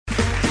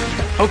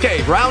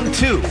Okay, round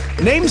 2.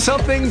 Name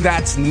something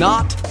that's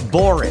not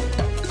boring.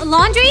 A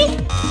laundry?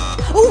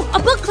 Ooh, a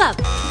book club.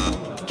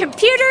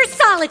 Computer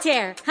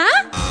solitaire,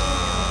 huh?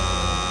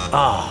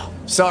 Ah,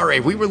 sorry,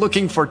 we were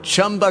looking for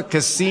Chumba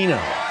Casino.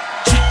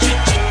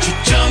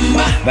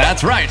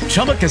 That's right,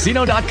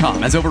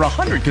 ChumbaCasino.com has over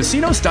 100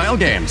 casino-style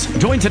games.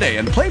 Join today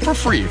and play for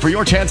free for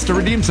your chance to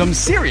redeem some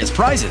serious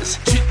prizes.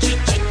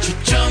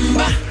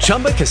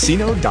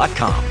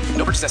 ChumbaCasino.com.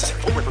 No purchase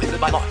necessary. Void where prohibited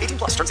by law. 18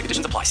 plus terms and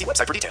conditions apply. See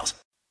website for details.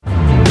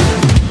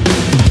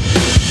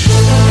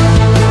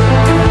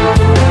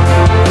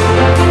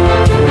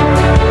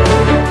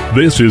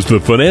 This is the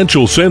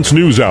Financial Sense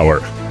News Hour.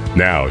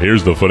 Now,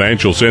 here's the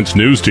Financial Sense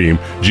News team,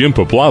 Jim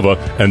Poplava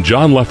and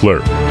John Leffler.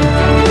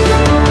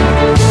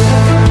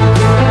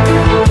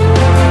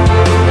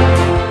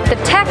 The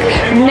tech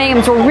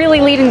names were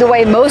really leading the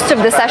way most of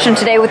the session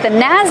today, with the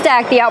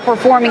NASDAQ, the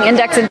outperforming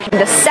index, and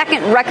the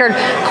second record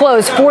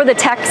close for the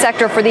tech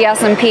sector for the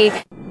S&P.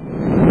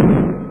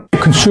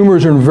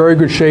 Consumers are in very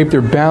good shape.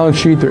 Their balance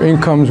sheet, their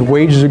incomes,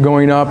 wages are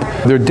going up.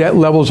 Their debt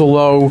levels are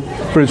low.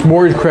 But it's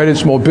mortgage credit,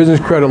 small business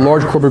credit,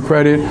 large corporate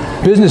credit.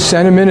 Business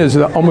sentiment is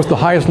almost the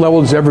highest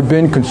level it's ever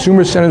been.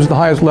 Consumer sentiment is the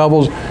highest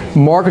levels.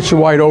 Markets are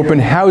wide open.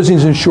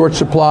 Housing's in short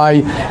supply.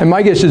 And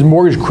my guess is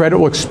mortgage credit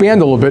will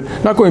expand a little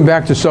bit, not going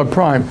back to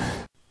subprime.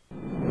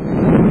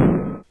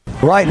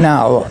 Right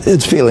now,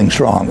 it's feeling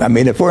strong. I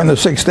mean, if we're in the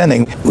 6th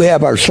inning, we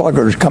have our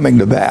sluggers coming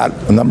to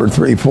bat, number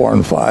 3, 4,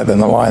 and 5 in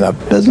the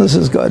lineup. Business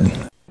is good.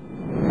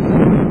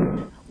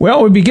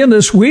 Well, we begin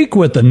this week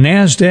with the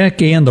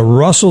NASDAQ and the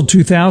Russell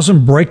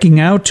 2000 breaking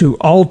out to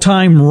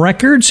all-time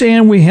records,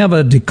 and we have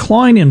a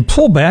decline in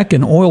pullback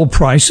in oil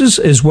prices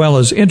as well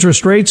as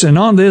interest rates. And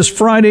on this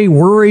Friday,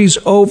 worries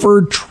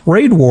over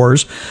trade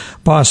wars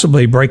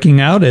possibly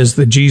breaking out as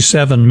the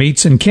G7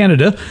 meets in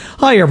Canada.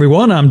 Hi,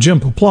 everyone. I'm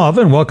Jim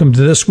Poplava, and welcome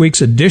to this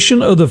week's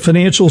edition of the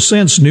Financial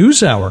Sense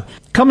News Hour.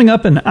 Coming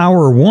up in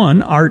Hour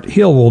 1, Art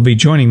Hill will be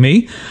joining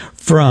me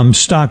from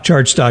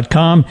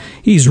StockCharts.com.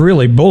 He's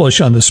really bullish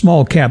on the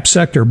small cap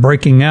sector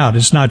breaking out.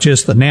 It's not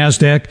just the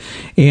NASDAQ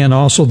and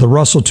also the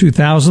Russell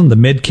 2000, the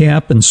mid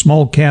cap and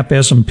small cap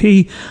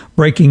S&P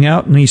breaking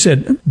out. And he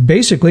said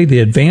basically the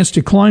advanced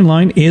decline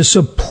line is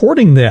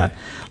supporting that.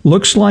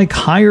 Looks like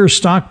higher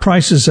stock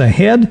prices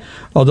ahead,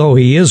 although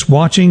he is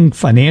watching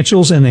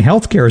financials in the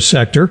healthcare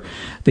sector.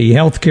 The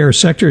healthcare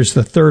sector is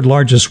the 3rd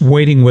largest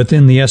weighting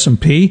within the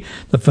S&P.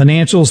 The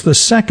financials, the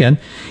 2nd.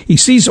 He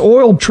sees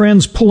oil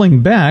trends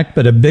pulling back,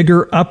 but a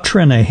bigger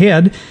uptrend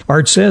ahead.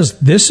 Art says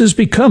this is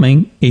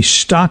becoming a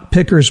stock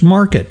picker's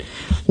market.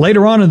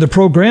 Later on in the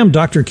program,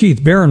 Dr.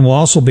 Keith Barron will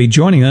also be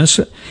joining us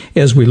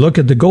as we look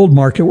at the gold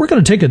market. We're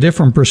going to take a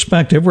different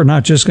perspective. We're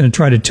not just going to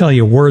try to tell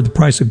you where the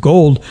price of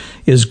gold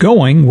is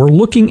going. We're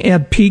looking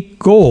at peak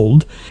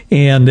gold,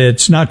 and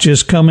it's not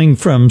just coming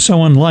from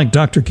someone like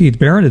Dr. Keith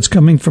Barron. It's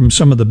coming from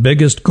some of the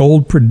biggest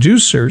gold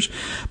producers.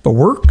 But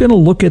we're going to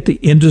look at the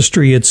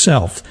industry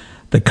itself,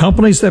 the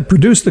companies that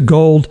produce the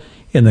gold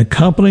and the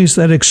companies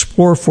that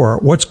explore for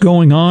it. What's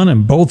going on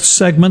in both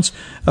segments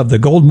of the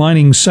gold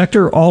mining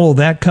sector, all of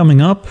that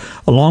coming up,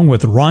 along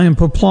with Ryan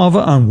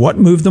Poplava on what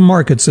moved the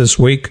markets this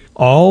week,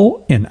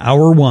 all in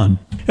Hour 1.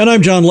 And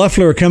I'm John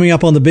Leffler. Coming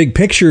up on the big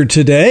picture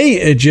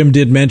today, Jim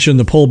did mention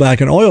the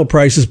pullback in oil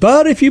prices,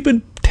 but if you've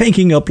been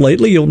tanking up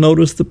lately, you'll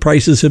notice the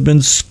prices have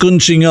been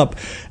scunching up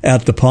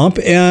at the pump.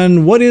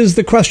 And what is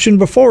the question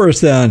before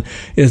us then?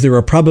 Is there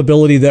a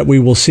probability that we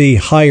will see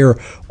higher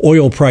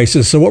oil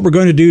prices? So what we're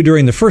going to do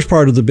during the first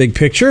part of the big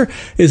picture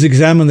is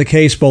examine the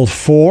case both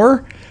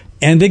for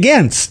and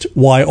against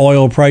why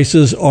oil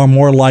prices are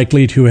more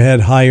likely to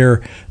head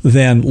higher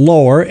than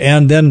lower,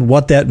 and then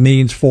what that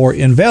means for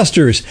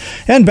investors.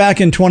 And back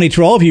in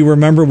 2012, you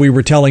remember we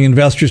were telling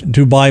investors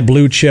to buy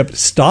blue chip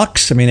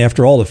stocks. I mean,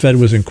 after all, the Fed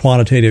was in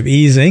quantitative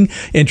easing.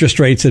 Interest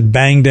rates had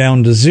banged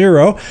down to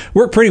zero.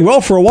 Worked pretty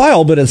well for a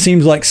while, but it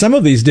seems like some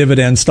of these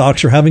dividend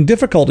stocks are having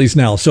difficulties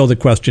now. So the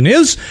question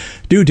is,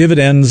 do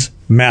dividends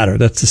matter?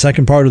 That's the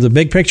second part of the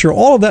big picture.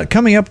 All of that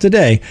coming up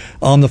today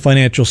on the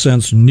Financial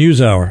Sense News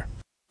Hour.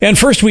 And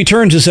first we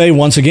turn to say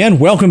once again,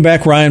 welcome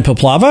back, Ryan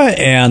Poplava.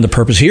 And the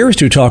purpose here is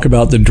to talk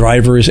about the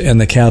drivers and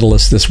the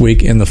catalysts this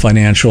week in the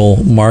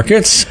financial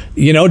markets.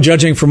 You know,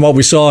 judging from what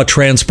we saw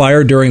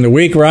transpire during the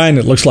week, Ryan,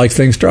 it looks like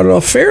things started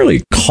off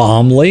fairly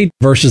calmly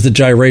versus the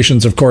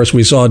gyrations, of course,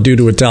 we saw due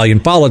to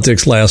Italian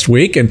politics last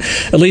week. And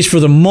at least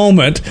for the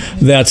moment,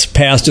 that's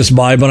passed us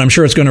by, but I'm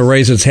sure it's going to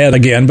raise its head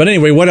again. But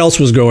anyway, what else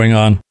was going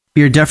on?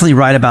 You're definitely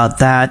right about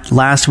that.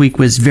 Last week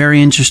was very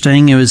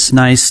interesting. It was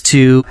nice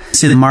to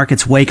see the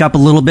markets wake up a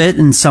little bit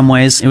in some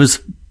ways. It was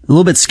a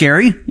little bit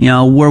scary. You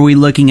know, were we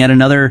looking at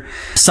another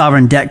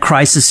sovereign debt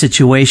crisis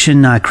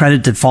situation?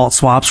 Credit default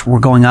swaps were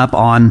going up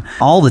on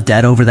all the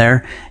debt over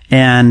there.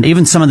 and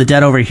even some of the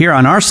debt over here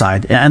on our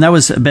side. And that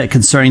was a bit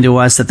concerning to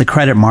us that the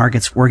credit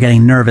markets were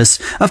getting nervous.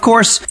 Of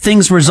course,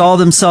 things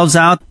resolved themselves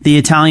out. The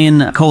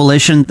Italian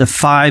coalition, the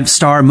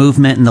 5-star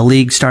movement in the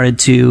league started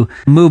to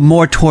move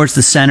more towards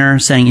the center,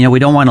 saying, we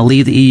don't want to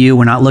leave the EU.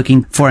 We're not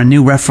looking for a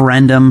new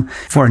referendum,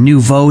 for a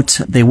new vote.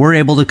 They were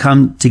able to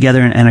come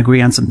together and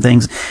agree on some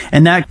things.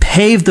 And that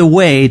paved the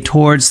way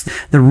towards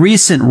the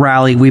recent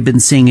rally we've been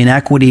seeing in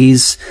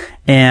equities.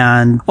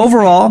 And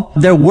overall,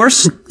 there were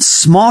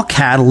small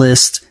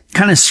catalysts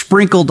kind of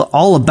sprinkled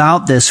all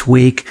about this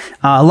week.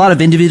 A lot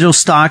of individual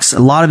stocks, a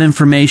lot of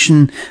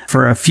information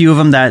for a few of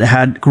them that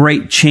had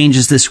great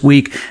changes this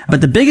week.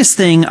 But the biggest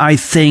thing, I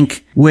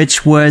think,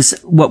 which was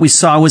what we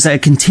saw, was a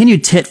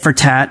continued tit for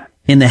tat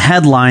in the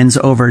headlines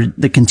over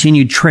the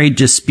continued trade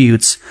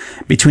disputes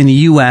between the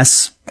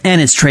U.S. and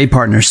its trade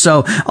partners.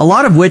 So a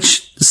lot of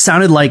which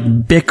sounded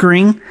like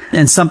bickering,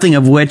 and something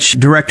of which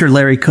Director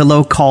Larry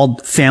Kudlow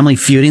called family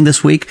feuding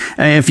this week.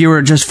 If you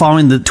were just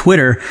following the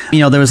Twitter,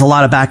 there was a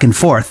lot of back and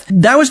forth.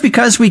 That was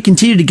because we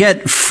continue to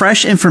get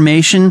fresh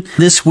information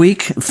this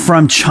week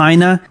from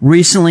China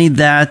recently,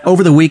 that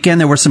over the weekend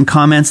there were some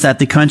comments that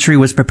the country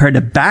was prepared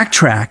to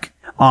backtrack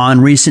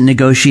on recent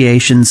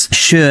negotiations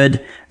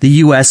should the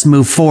U.S.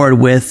 move forward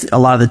with a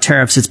lot of the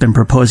tariffs it's been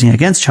proposing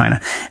against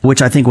China,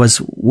 which I think was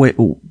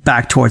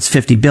back towards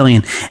 $50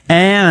 billion.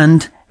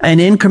 And an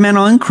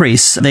incremental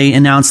increase they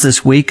announced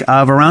this week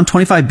of around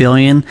 $25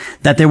 billion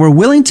that they were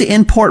willing to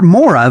import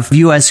more of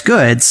U.S.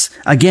 goods,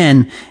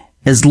 again,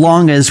 as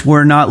long as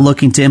we're not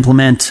looking to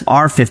implement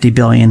our $50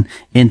 billion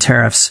in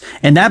tariffs.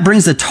 And that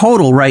brings the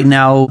total right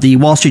now, the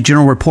Wall Street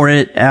Journal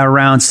reported, at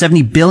around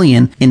 $70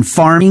 billion in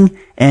farming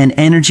and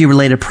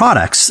energy-related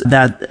products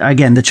that,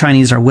 again, the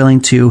Chinese are willing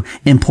to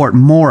import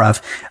more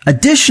of.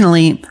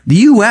 Additionally, the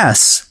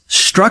U.S.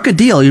 struck a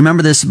deal. You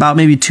remember this about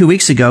maybe 2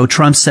 weeks ago.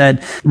 Trump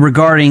said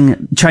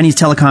regarding Chinese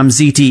telecom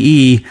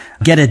ZTE,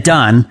 get it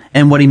done.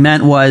 And what he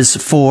meant was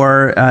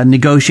for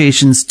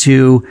negotiations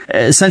to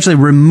essentially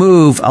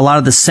remove a lot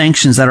of the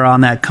sanctions that are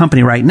on that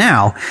company right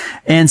now.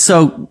 And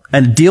so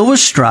a deal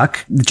was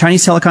struck. The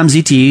Chinese telecom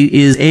ZTE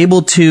is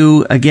able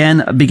to,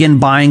 again, begin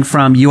buying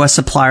from U.S.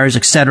 suppliers,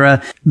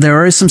 etc.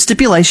 There are some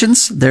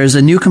stipulations. There's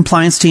a new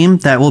compliance team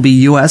that will be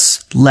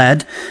U.S.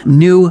 led,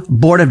 new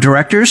board of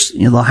directors.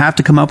 They'll have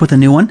to come up with a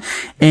new one.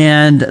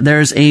 And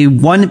there's a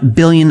 $1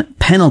 billion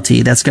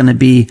penalty that's going to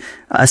be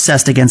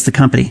assessed against the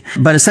company.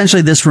 But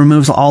essentially this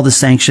removes all the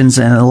sanctions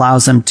and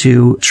allows them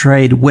to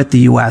trade with the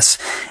U.S.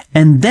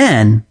 And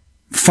then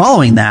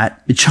following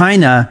that,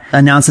 China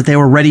announced that they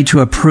were ready to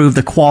approve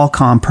the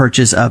Qualcomm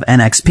purchase of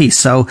NXP.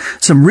 So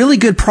some really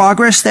good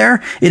progress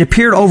there. It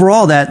appeared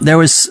overall that there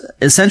was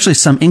essentially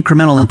some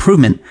incremental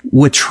improvement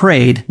with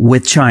trade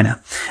with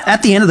China.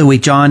 At the end of the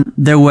week, John,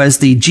 there was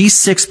the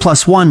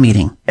G6+1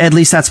 meeting. At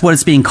least that's what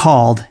it's being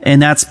called.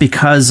 And that's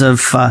because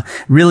of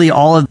really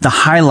all of the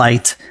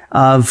highlight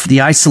of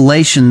the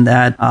isolation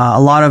that a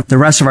lot of the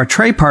rest of our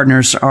trade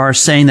partners are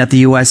saying that the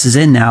U.S. is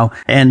in now.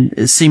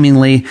 And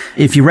seemingly,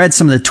 if you read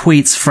some of the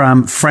tweets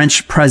from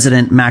French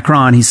President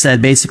Macron, he said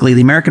basically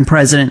the American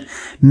president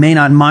may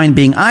not mind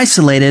being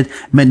isolated,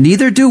 but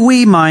neither do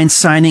we mind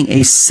signing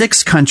a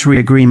 6-country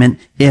agreement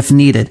if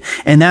needed.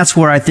 And that's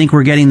where I think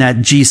we're getting that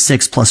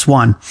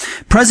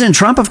G6+1. President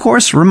Trump, of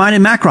course, reminded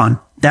Macron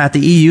that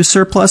the EU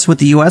surplus with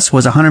the U.S.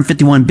 was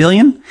 $151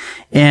 billion,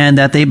 and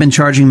that they've been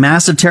charging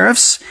massive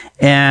tariffs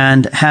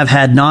and have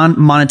had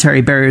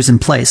non-monetary barriers in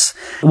place.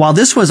 While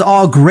this was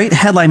all great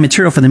headline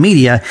material for the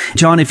media,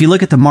 John, if you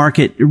look at the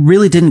market, it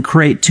really didn't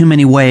create too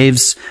many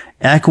waves.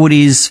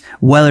 Equities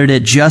weathered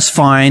it just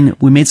fine.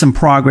 We made some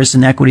progress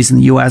in equities in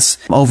the U.S.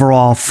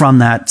 overall from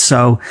that.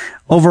 So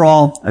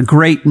overall, a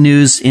great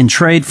news in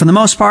trade for the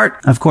most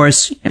part. Of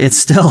course,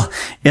 it's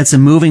a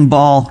moving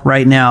ball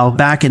right now,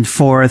 back and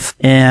forth.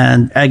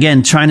 And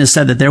again, China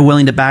said that they're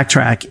willing to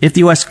backtrack if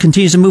the U.S.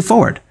 continues to move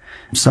forward.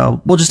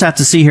 So we'll just have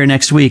to see here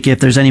next week if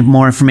there's any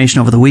more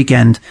information over the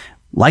weekend.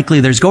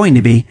 Likely there's going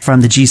to be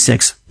from the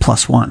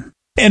G6+1.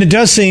 And it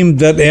does seem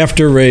that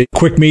after a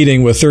quick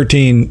meeting with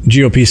 13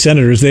 GOP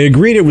senators, they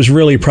agreed it was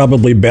really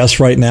probably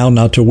best right now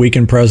not to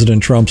weaken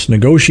President Trump's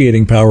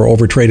negotiating power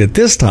over trade at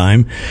this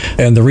time.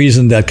 And the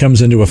reason that comes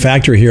into a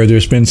factor here,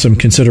 there's been some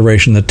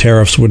consideration that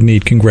tariffs would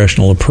need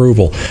congressional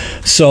approval.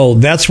 So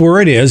that's where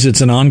it is.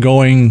 It's an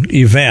ongoing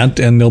event,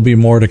 and there'll be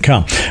more to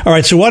come. All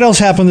right, so what else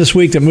happened this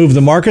week that moved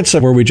the markets?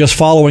 Were we just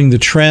following the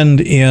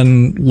trend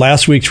in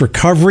last week's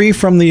recovery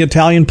from the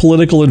Italian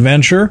political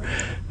adventure?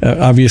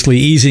 Obviously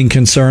easing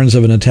concerns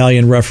of an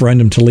Italian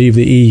referendum to leave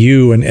the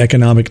EU, and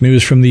economic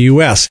news from the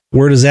U.S.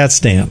 Where does that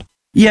stand?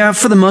 Yeah,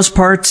 for the most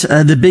part,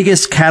 the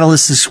biggest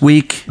catalyst this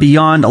week,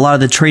 beyond a lot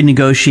of the trade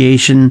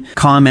negotiation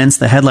comments,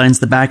 the headlines,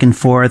 the back and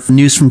forth,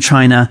 news from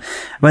China.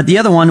 But the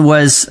other one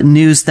was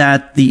news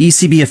that the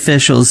ECB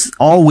officials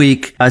all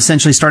week,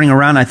 essentially starting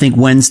around, I think,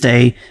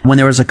 Wednesday, when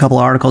there was a couple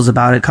articles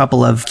about it, a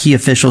couple of key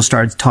officials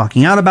started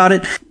talking out about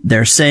it.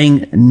 They're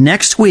saying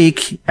next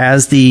week,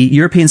 as the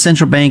European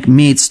Central Bank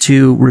meets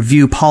to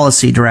review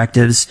policy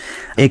directives,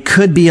 it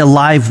could be a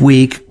live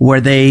week where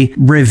they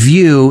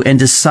review and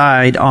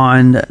decide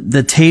on the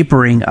the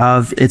tapering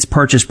of its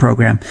purchase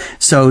program.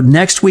 So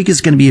next week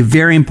is going to be a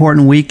very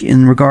important week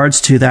in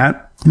regards to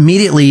that.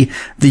 Immediately,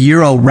 the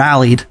euro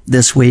rallied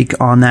this week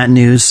on that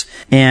news,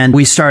 and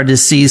we started to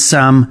see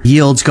some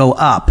yields go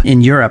up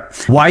in Europe.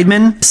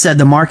 Weidman said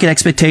the market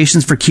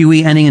expectations for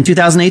QE ending in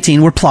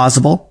 2018 were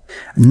plausible.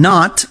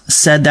 Knott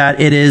said that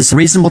it is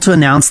reasonable to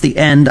announce the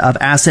end of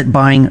asset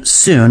buying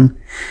soon.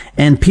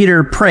 And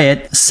Peter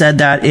Praet said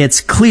that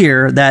it's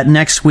clear that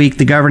next week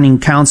the governing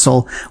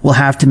council will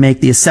have to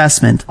make the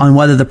assessment on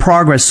whether the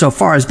progress so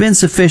far has been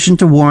sufficient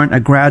to warrant a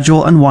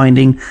gradual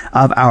unwinding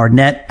of our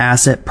net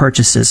asset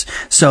purchases.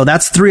 So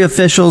that's three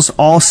officials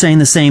all saying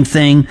the same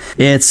thing.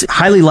 It's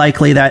highly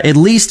likely that at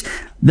least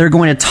they're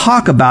going to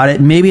talk about it,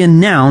 maybe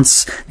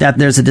announce that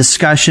there's a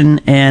discussion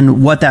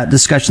and what that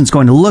discussion is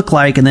going to look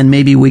like, and then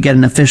maybe we get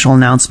an official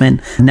announcement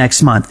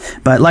next month.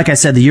 But like I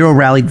said, the euro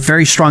rallied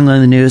very strongly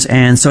in the news,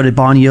 and so did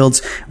bond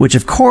yields, which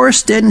of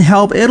course didn't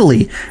help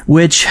Italy,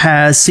 which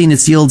has seen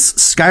its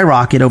yields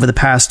skyrocket over the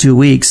past 2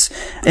 weeks.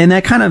 And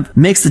that kind of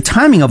makes the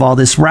timing of all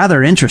this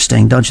rather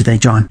interesting, don't you think,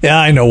 John? Yeah,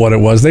 I know what it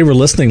was. They were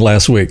listening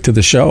last week to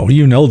the show.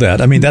 You know that.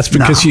 I mean, that's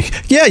because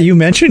you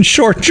mentioned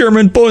short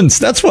German bunds.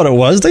 That's what it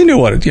was. They knew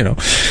what it,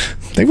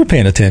 they were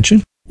paying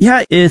attention.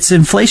 Yeah, it's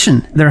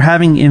inflation. They're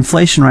having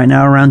inflation right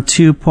now around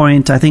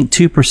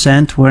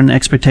 2%, when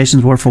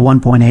expectations were for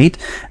 1.8.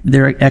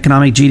 Their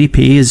economic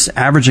GDP is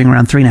averaging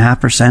around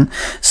 3.5%.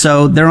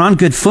 So they're on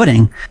good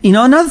footing.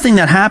 Another thing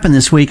that happened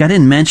this week, I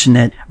didn't mention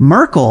it.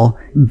 Merkel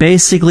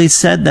basically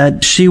said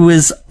that she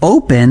was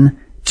open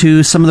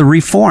to some of the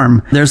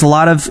reform. There's a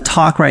lot of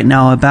talk right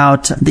now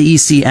about the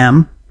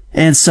ECM.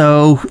 And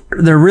so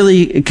they're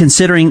really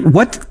considering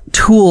what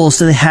tools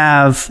do they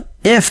have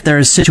if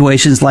there's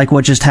situations like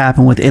what just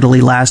happened with Italy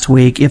last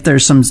week, if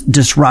there's some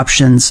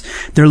disruptions.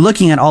 They're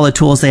looking at all the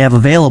tools they have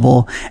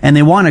available, and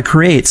they want to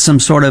create some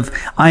sort of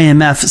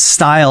IMF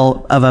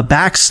style of a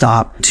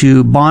backstop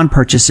to bond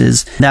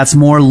purchases that's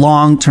more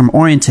long-term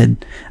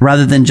oriented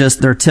rather than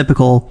just their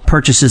typical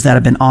purchases that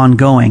have been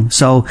ongoing.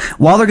 So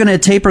while they're going to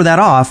taper that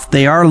off,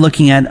 they are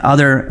looking at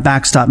other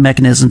backstop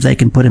mechanisms they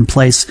can put in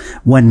place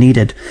when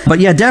needed. But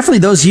yeah, definitely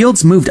those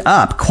yields moved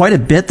up quite a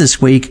bit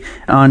this week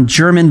on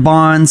German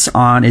bonds,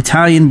 on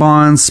Italian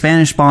bonds,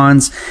 Spanish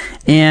bonds,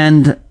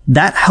 and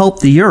that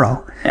helped the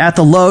euro. At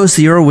the lows,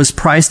 the euro was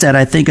priced at,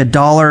 I think,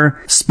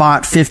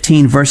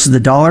 $1.15 versus the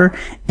dollar,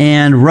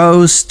 and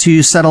rose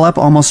to settle up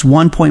almost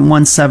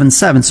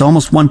 1.177, so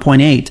almost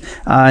 1.8.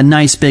 A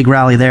nice big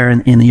rally there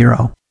in the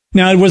euro.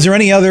 Now, was there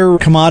any other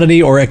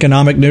commodity or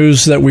economic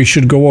news that we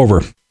should go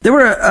over? There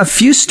were a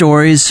few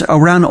stories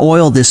around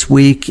oil this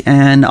week,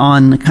 and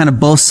on kind of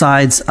both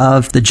sides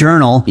of the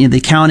journal, the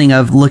accounting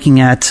of looking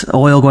at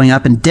oil going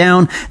up and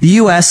down. The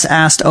U.S.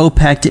 asked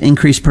OPEC to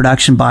increase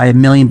production by 1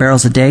 million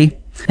barrels a day.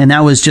 And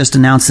that was just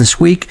announced this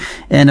week.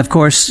 And of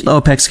course,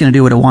 OPEC's going to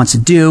do what it wants to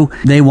do.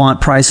 They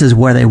want prices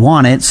where they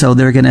want it. So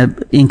they're going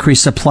to increase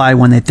supply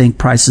when they think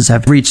prices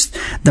have reached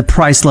the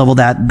price level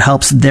that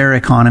helps their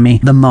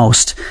economy the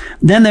most.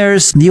 Then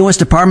there's the U.S.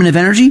 Department of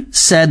Energy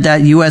said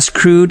that U.S.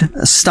 crude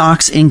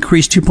stocks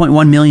increased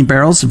 2.1 million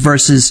barrels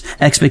versus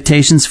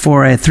expectations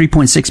for a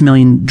 3.6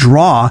 million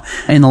draw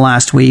in the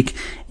last week.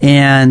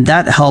 And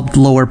that helped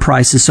lower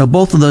prices. So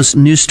both of those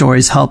news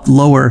stories helped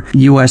lower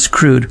U.S.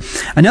 crude.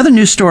 Another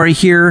news story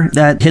here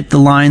that hit the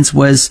lines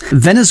was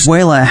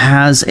Venezuela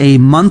has a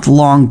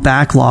month-long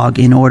backlog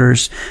in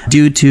orders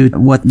due to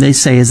what they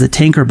say is a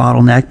tanker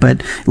bottleneck,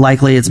 but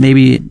likely it's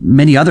maybe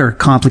many other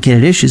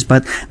complicated issues.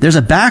 But there's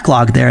a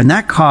backlog there, and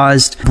that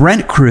caused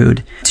Brent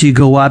crude to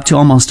go up to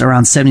almost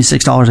around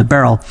 $76 a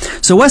barrel.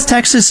 So West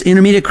Texas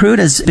Intermediate crude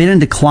has been in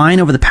decline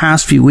over the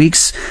past few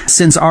weeks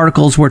since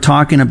articles were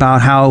talking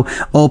about how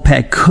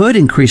OPEC could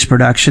increase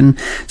production.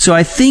 So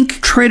I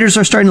think traders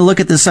are starting to look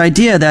at this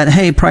idea that,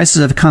 hey,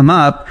 prices have come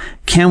up.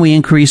 Can we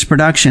increase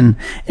production?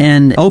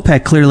 And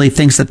OPEC clearly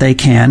thinks that they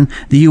can.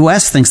 The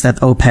U.S. thinks that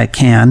OPEC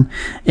can.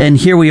 And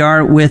here we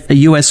are with a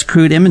U.S.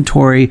 crude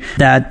inventory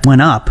that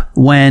went up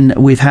when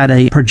we've had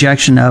a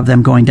projection of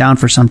them going down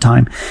for some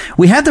time.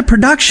 We had the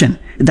production.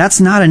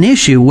 That's not an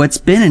issue. What's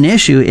been an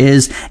issue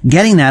is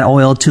getting that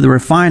oil to the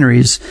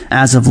refineries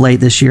as of late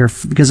this year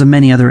because of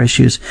many other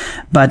issues.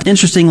 But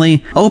interestingly,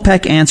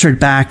 OPEC answered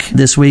back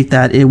this week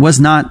that it was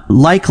not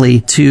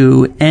likely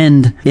to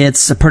end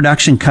its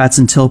production cuts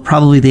until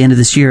probably the end of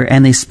this year.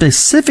 And they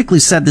specifically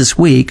said this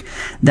week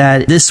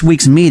that this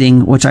week's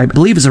meeting, which I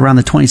believe is around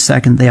the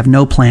 22nd, they have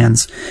no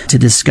plans to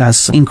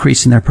discuss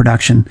increasing their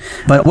production.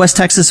 But West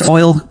Texas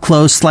oil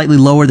closed slightly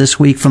lower this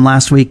week from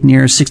last week,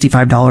 near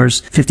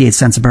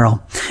 $65.58 a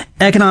barrel.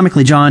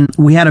 Economically, John,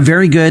 we had a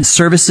very good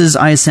services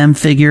ISM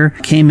figure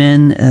came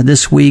in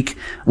this week,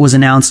 was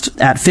announced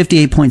at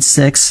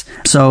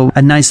 58.6. So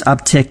a nice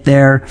uptick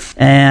there.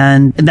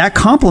 And that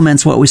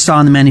complements what we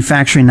saw in the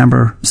manufacturing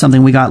number,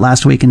 something we got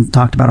last week and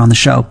talked about on the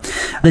show.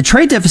 The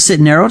trade deficit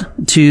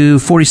narrowed to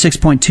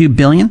 $46.2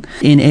 billion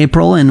in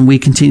April, and we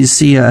continue to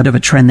see a bit of a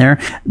trend there.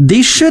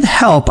 These should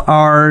help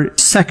our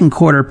second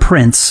quarter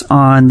prints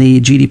on the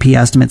GDP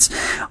estimates.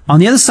 On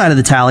the other side of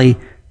the tally,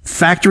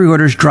 Factory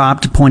orders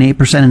dropped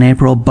 0.8% in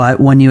April,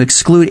 but when you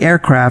exclude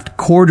aircraft,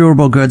 core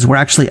durable goods were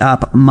actually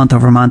up month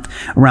over month,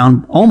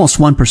 around almost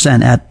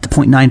 1% at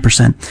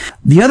 0.9%.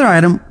 The other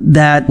item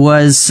that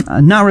was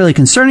not really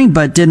concerning,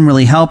 but didn't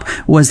really help,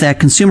 was that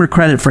consumer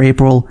credit for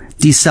April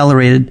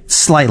decelerated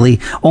slightly,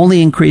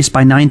 only increased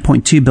by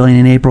 $9.2 billion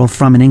in April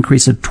from an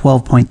increase of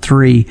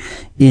 12.3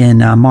 in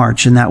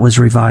March, and that was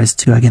revised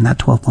to, again, that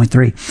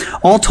 12.3.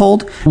 All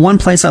told, one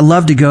place I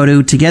love to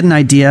go to get an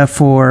idea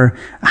for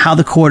how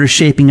the quarter's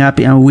shaping up.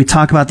 We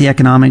talk about the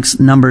economics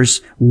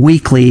numbers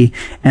weekly,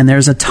 and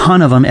there's a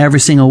ton of them every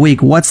single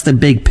week. What's the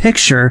big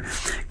picture?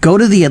 Go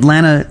to the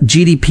Atlanta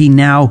GDP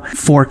Now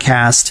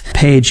forecast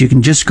page. You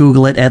can just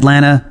Google it,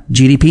 Atlanta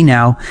GDP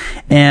Now.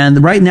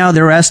 And right now,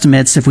 their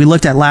estimates, if we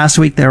looked at last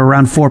week, they were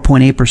around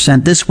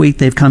 4.8%. This week,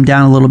 they've come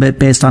down a little bit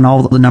based on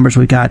all the numbers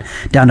we got,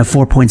 down to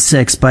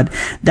 4.6. But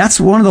that's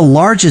one of the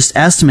largest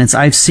estimates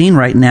I've seen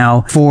right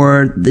now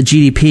for the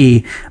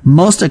GDP.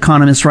 Most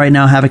economists right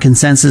now have a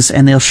consensus,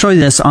 and they'll show you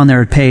this on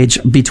their page,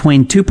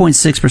 between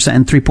 2.6%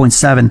 and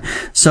 3.7%.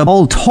 So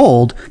all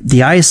told,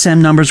 the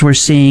ISM numbers we're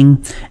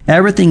seeing,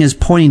 everything is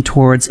pointing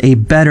towards a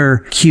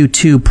better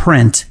Q2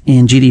 print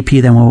in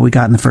GDP than what we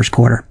got in the first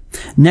quarter.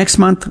 Next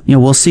month,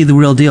 we'll see the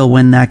real deal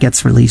when that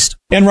gets released.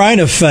 And Ryan,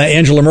 if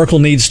Angela Merkel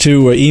needs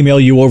to email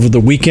you over the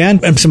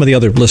weekend, and some of the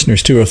other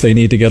listeners too, if they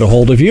need to get a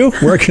hold of you,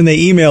 where can they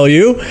email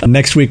you?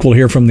 Next week, we'll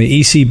hear from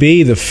the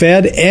ECB, the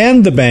Fed,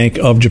 and the Bank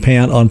of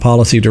Japan on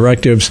policy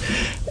directives.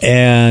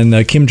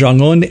 And Kim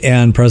Jong-un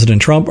and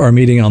President Trump are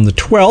meeting on the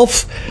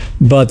 12th,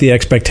 but the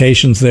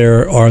expectations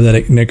there are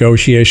that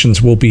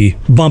negotiations will be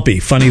bumpy.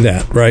 Funny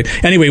that, right?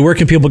 Anyway, where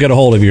can people get a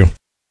hold of you?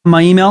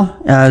 My email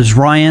is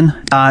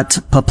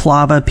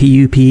ryan.paplava,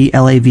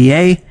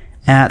 P-U-P-L-A-V-A,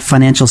 at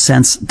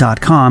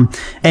financialsense.com.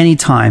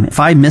 Anytime. If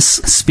I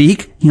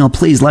misspeak,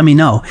 please let me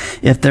know.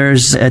 If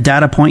there's a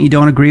data point you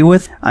don't agree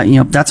with,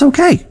 that's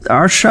okay.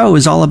 Our show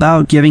is all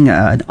about giving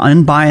an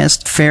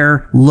unbiased,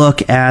 fair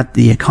look at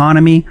the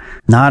economy.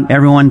 Not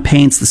everyone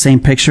paints the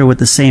same picture with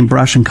the same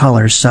brush and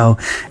colors. So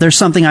if there's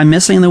something I'm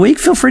missing in the week,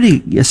 feel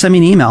free to send me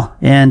an email,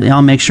 and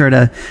I'll make sure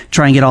to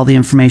try and get all the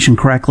information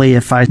correctly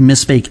if I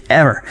misspeak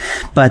ever.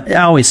 But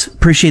I always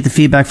appreciate the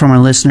feedback from our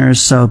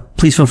listeners, so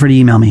please feel free to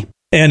email me.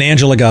 And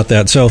Angela got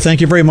that. So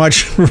thank you very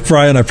much,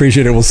 Brian. I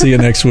appreciate it. We'll see you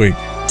next week.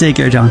 Take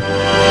care, John.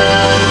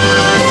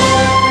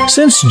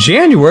 Since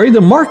January,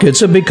 the markets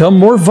have become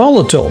more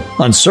volatile.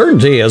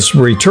 Uncertainty has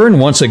returned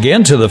once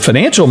again to the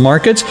financial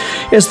markets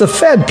as the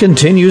Fed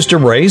continues to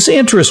raise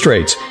interest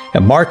rates,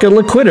 and market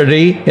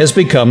liquidity has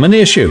become an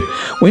issue.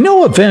 We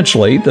know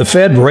eventually the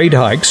Fed rate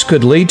hikes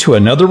could lead to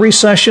another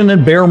recession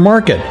and bear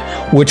market,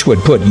 which would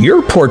put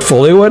your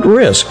portfolio at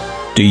risk.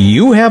 Do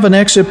you have an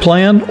exit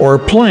plan or a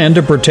plan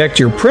to protect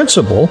your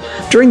principal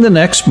during the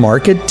next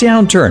market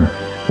downturn?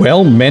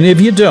 Well, many of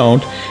you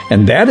don't,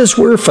 and that is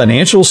where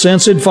Financial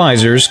Sense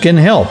Advisors can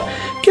help.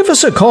 Give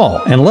us a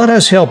call and let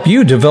us help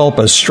you develop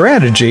a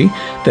strategy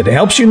that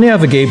helps you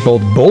navigate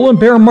both bull and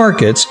bear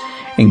markets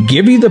and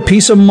give you the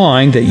peace of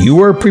mind that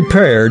you are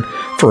prepared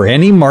for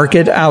any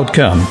market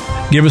outcome.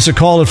 Give us a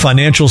call at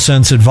Financial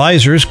Sense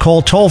Advisors.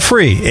 Call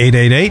toll-free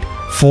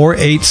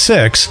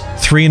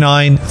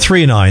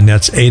 888-486-3939.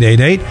 That's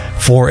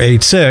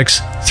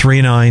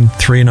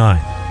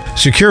 888-486-3939.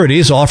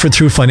 Securities offered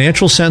through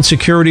Financial Sense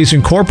Securities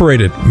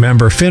Incorporated,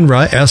 member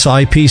FINRA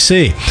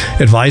SIPC.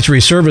 Advisory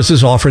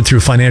services offered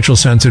through Financial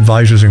Sense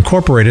Advisors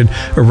Incorporated,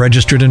 a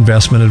registered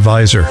investment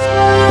advisor.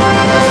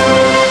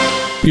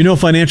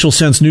 Financial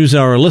Sense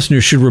NewsHour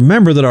listeners should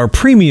remember that our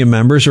premium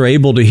members are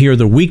able to hear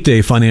the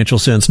weekday Financial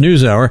Sense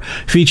NewsHour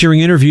featuring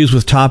interviews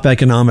with top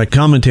economic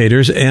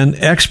commentators and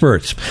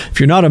experts.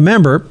 If you're not a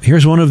member,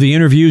 here's one of the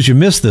interviews you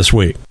missed this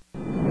week.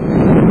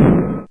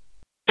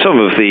 Some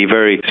of the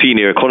very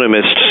senior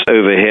economists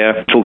over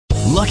here talk.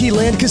 Lucky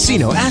Land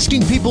Casino,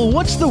 asking people,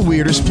 what's the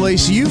weirdest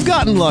place you've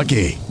gotten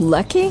lucky?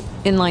 Lucky?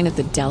 In line at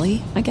the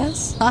deli, I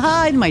guess?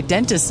 Aha, in my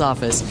dentist's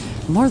office.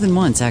 More than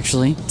once,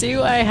 actually.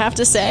 Do I have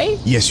to say?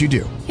 Yes, you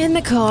do. In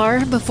the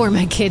car before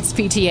my kids'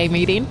 PTA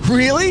meeting.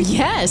 Really?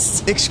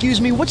 Yes. Excuse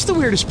me, what's the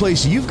weirdest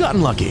place you've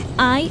gotten lucky?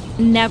 I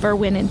never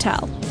win and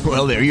tell.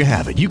 Well, there you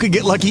have it. You can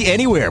get lucky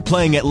anywhere,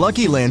 playing at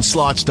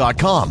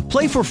LuckyLandSlots.com.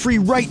 Play for free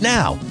right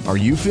now. Are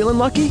you feeling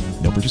lucky?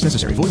 No purchase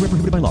necessary. Void where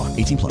prohibited by law.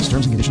 18+.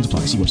 Terms and conditions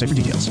apply. See website for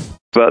details.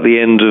 About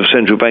the end of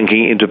central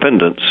banking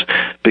independence,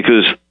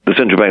 because the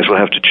central banks will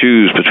have to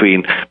choose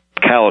between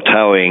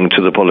kowtowing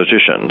to the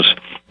politicians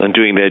and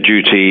doing their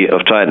duty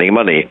of tightening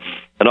money.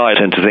 And I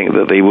tend to think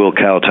that they will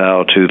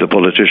kowtow to the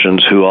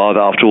politicians who are,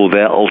 after all,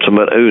 their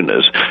ultimate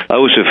owners. I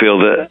also feel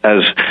that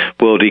as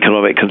world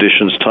economic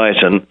conditions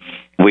tighten,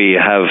 we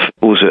have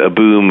also a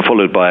boom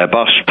followed by a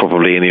bust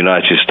probably in the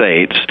United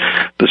States,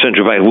 the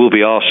central bank will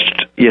be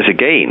asked yet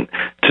again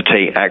to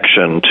take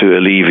action to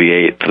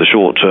alleviate the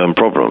short-term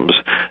problems,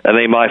 and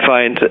they might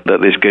find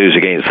that this goes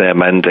against their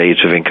mandate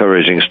of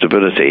encouraging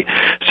stability.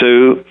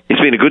 So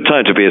it's been a good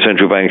time to be a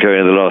central banker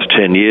in the last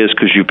 10 years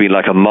because you've been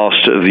like a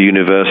master of the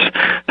universe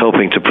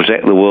helping to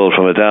protect the world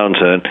from a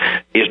downturn.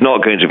 It's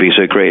not going to be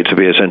so great to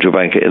be a central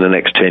banker in the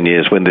next 10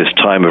 years when this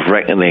time of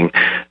reckoning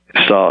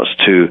starts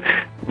to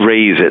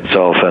raise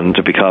itself and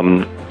to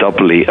become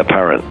doubly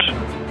apparent.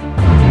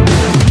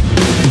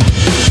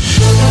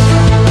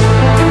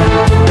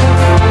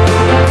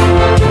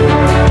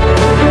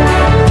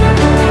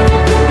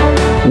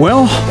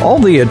 Well, all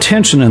the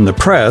attention in the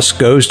press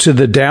goes to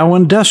the Dow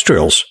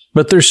Industrials,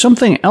 but there's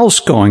something else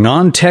going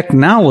on.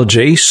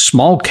 Technology,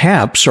 small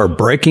caps are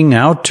breaking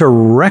out to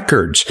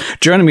records.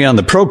 Joining me on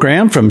the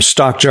program from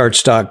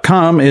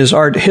StockCharts.com is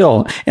Art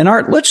Hill. And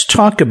Art, let's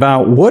talk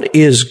about what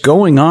is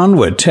going on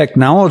with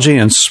technology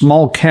and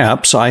small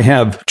caps. I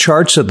have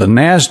charts of the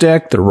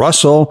NASDAQ, the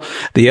Russell,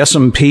 the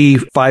S&P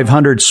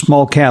 500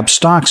 small cap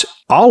stocks,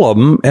 all of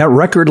them at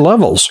record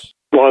levels.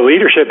 Well,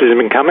 leadership has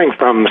been coming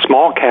from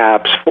small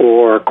caps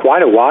for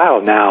quite a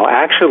while now,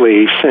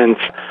 actually since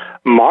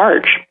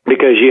March,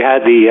 because you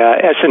had the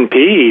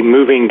S&P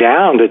moving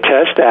down to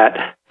test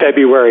that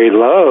February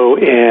low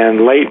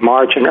in late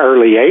March and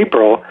early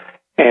April,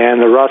 and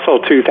the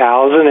Russell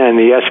 2000 and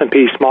the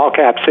S&P Small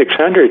Cap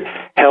 600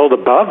 held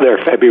above their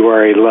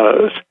February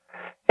lows.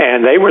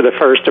 And they were the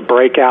first to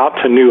break out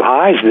to new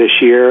highs this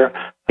year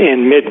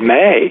in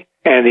mid-May.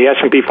 And the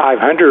S&P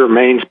 500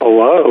 remains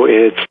below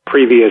its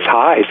previous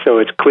high. So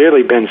it's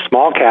clearly been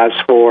small caps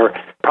for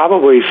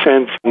probably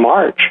since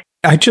March.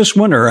 I just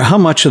wonder how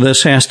much of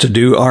this has to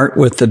do, Art,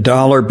 with the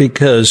dollar,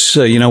 because,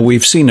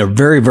 we've seen a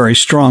very, very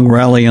strong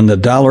rally in the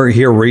dollar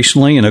here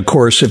recently. And of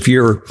course, if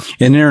you're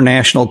an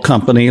international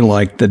company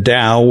like the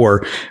Dow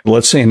or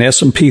let's say an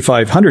S&P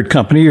 500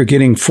 company, you're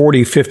getting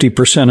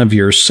 40-50% of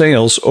your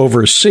sales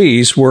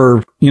overseas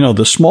where,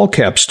 the small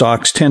cap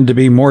stocks tend to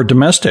be more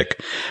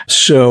domestic.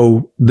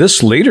 So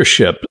this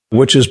leadership,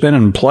 which has been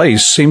in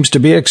place, seems to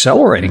be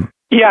accelerating.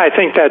 Yeah, I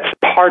think that's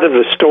part of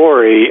the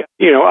story.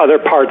 Other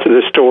parts of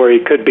the story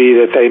could be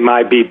that they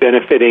might be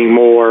benefiting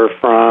more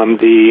from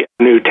the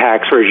new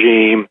tax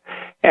regime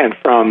and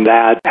from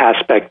that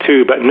aspect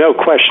too. But no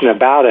question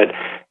about it,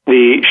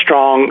 the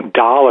strong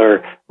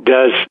dollar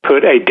does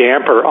put a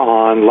damper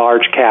on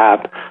large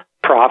cap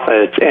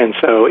profits, and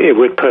so it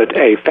would put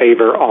a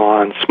favor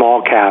on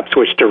small caps,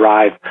 which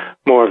derive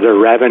more of their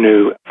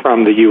revenue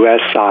from the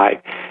U.S.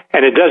 side.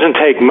 And it doesn't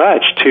take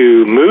much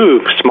to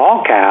move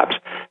small caps,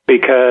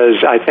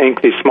 because I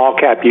think the small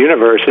cap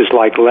universe is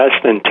like less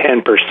than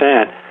 10%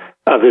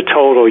 of the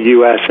total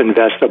U.S.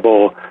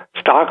 investable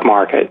stock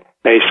market,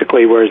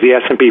 basically, whereas the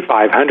S&P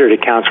 500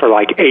 accounts for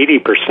like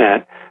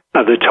 80%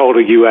 of the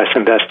total U.S.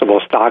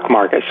 investable stock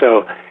market.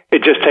 So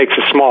it just takes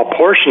a small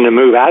portion to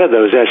move out of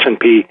those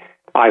S&P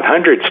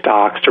 500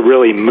 stocks to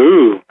really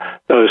move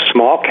those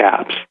small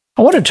caps.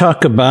 I want to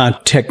talk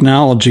about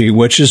technology,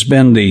 which has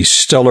been the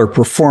stellar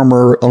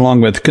performer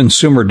along with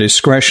consumer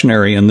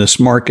discretionary in this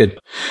market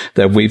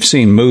that we've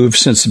seen move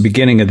since the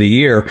beginning of the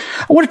year.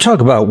 I want to talk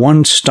about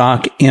one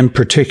stock in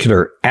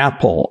particular,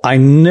 Apple. I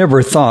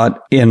never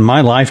thought in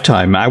my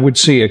lifetime I would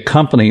see a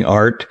company,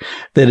 Art,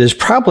 that is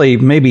probably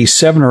maybe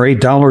 $7 or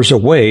 $8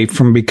 away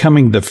from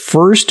becoming the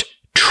first $1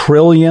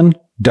 trillion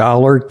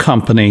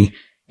company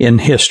in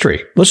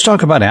history. Let's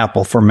talk about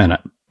Apple for a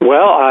minute.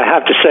 Well, I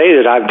have to say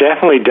that I've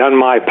definitely done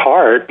my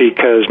part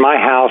because my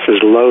house is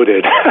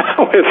loaded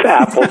with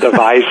Apple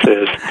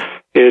devices.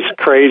 It's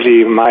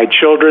crazy. My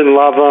children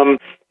love them.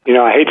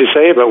 I hate to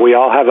say it, but we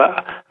all have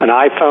an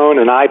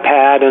iPhone, an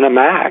iPad, and a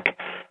Mac.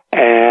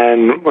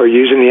 And we're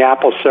using the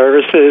Apple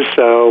services.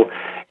 So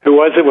who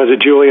was it? Was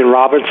it Julian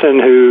Robinson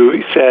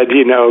who said,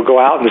 go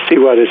out and see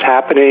what is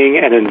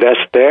happening and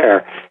invest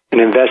there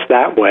and invest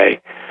that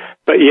way?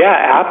 But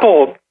yeah,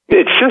 Apple,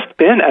 it's just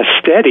been a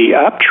steady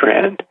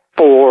uptrend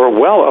for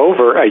well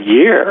over a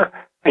year.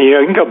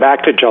 You can go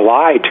back to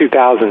July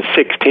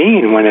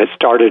 2016 when it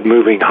started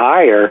moving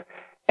higher,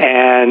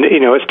 and,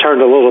 it's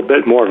turned a little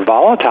bit more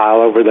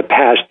volatile over the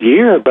past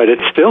year, but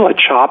it's still a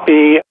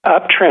choppy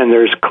uptrend.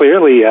 There's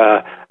clearly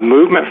a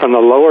movement from the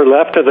lower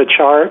left of the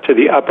chart to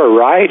the upper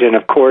right, and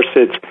of course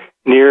it's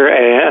near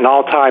an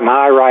all-time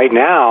high right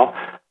now,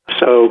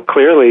 so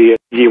clearly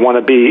you want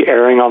to be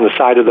erring on the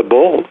side of the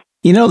bulls.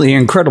 The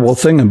incredible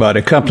thing about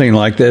a company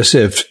like this,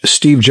 if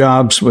Steve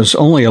Jobs was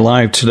only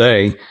alive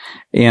today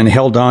and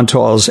held on to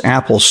all his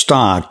Apple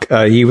stock,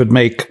 he would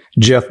make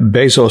Jeff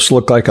Bezos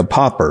look like a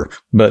pauper.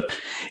 But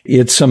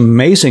it's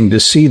amazing to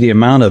see the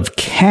amount of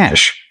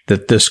cash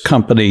that this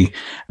company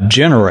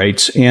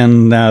generates,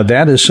 and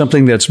that is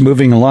something that's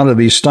moving a lot of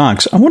these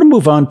stocks. I want to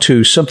move on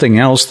to something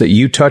else that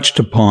you touched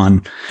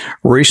upon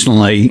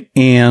recently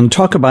and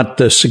talk about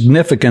the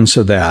significance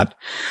of that,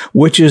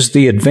 which is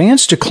the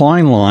advanced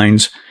decline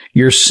lines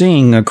you're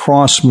seeing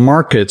across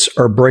markets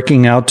are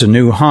breaking out to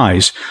new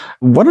highs.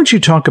 Why don't you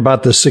talk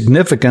about the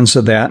significance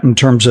of that in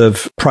terms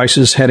of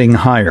prices heading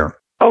higher?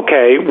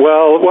 Okay,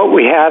 well, what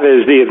we have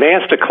is the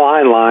advanced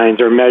decline lines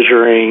are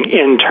measuring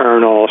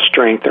internal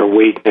strength or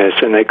weakness,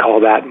 and they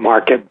call that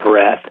market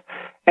breadth.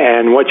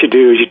 And what you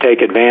do is you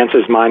take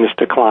advances minus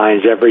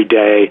declines every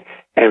day,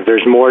 and if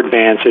there's more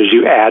advances,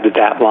 you add to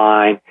that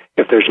line.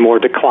 If there's more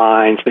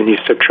declines, then you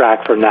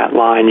subtract from that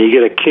line. You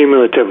get a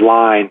cumulative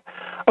line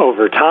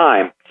over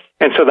time.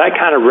 And so that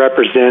kind of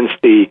represents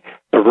the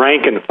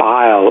rank and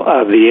file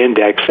of the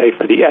index, say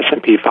for the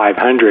S&P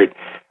 500,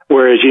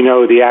 whereas,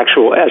 the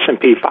actual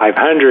S&P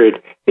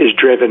 500 is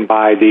driven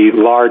by the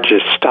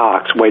largest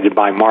stocks weighted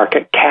by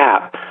market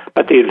cap.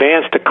 But the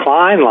advanced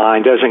decline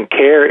line doesn't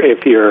care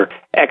if you're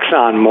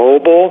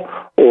ExxonMobil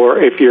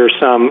or if you're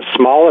some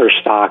smaller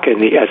stock in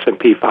the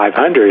S&P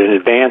 500. An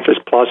advance is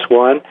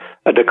 +1,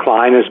 a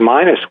decline is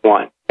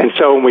 -1. And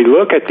so when we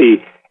look at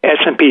the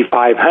S&P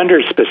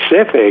 500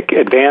 specific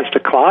advanced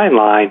decline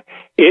line,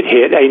 it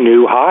hit a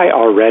new high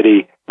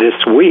already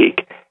this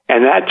week.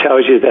 And that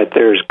tells you that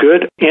there's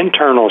good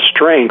internal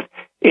strength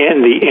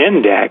in the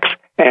index.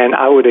 And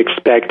I would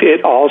expect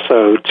it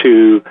also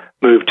to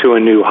move to a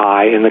new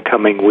high in the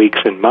coming weeks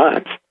and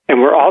months. And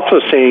we're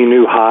also seeing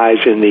new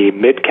highs in the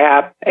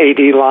mid-cap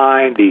AD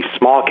line, the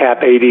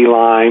small-cap AD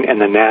line, and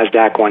the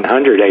NASDAQ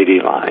 100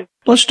 AD line.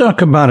 Let's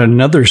talk about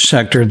another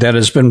sector that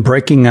has been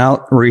breaking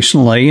out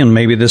recently, and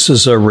maybe this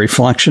is a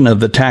reflection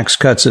of the tax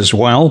cuts as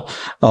well,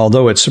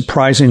 although it's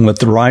surprising with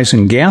the rise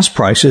in gas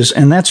prices,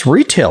 and that's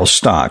retail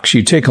stocks.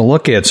 You take a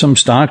look at some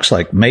stocks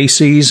like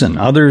Macy's and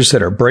others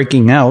that are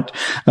breaking out.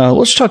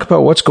 Let's talk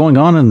about what's going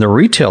on in the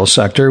retail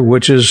sector,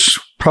 which is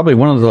probably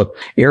one of the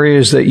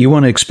areas that you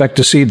want to expect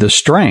to see the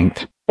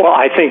strength. Well,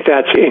 I think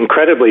that's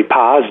incredibly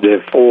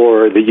positive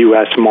for the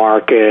U.S.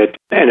 market,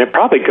 and it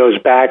probably goes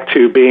back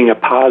to being a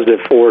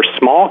positive for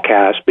small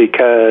caps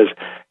because,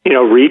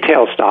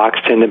 retail stocks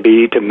tend to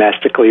be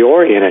domestically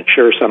oriented.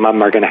 Sure, some of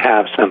them are going to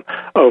have some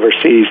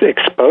overseas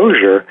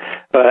exposure,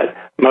 but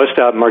most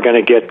of them are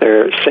going to get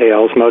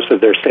most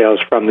of their sales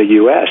from the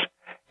U.S.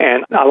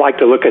 And I like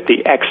to look at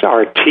the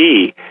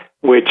XRT,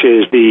 which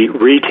is the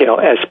retail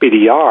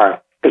SPDR,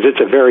 because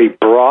it's a very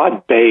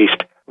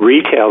broad-based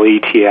retail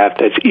ETF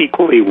that's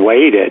equally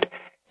weighted,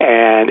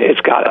 and it's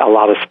got a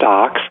lot of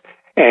stocks,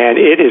 and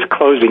it is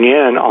closing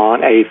in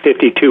on a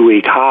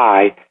 52-week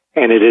high,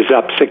 and it is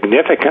up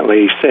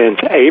significantly since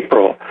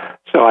April.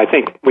 So I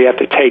think we have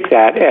to take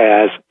that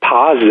as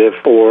positive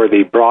for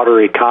the broader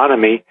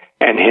economy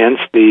and hence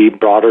the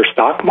broader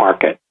stock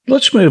market.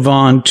 Let's move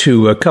on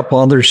to a couple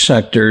other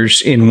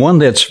sectors. In one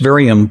that's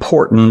very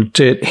important,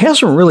 it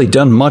hasn't really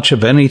done much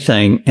of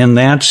anything, and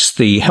that's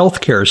the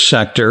healthcare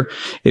sector.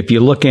 If you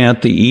look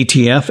at the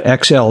ETF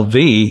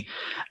XLV,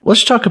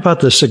 let's talk about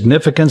the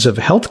significance of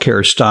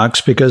healthcare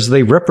stocks because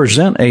they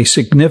represent a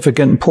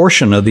significant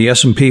portion of the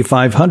S&P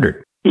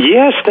 500.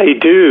 Yes, they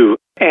do.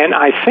 And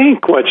I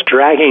think what's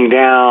dragging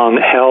down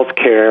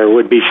healthcare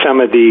would be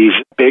some of these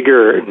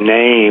bigger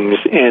names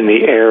in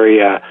the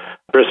area.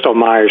 Bristol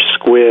Myers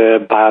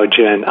Squibb,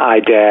 Biogen,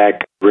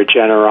 IDEC,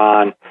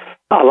 Regeneron.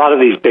 A lot of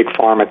these big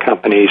pharma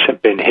companies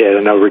have been hit.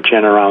 I know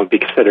Regeneron would be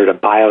considered a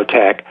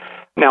biotech.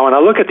 Now, when I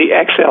look at the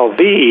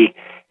XLV,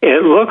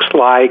 it looks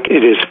like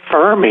it is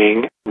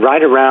firming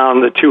right around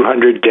the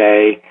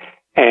 200-day.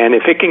 And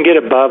if it can get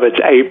above its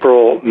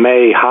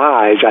April-May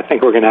highs, I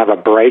think we're going to have a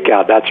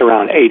breakout. That's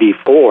around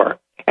 84.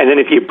 And then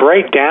if you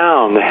break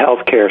down the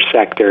healthcare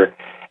sector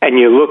and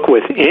you look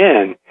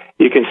within,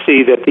 you can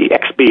see that the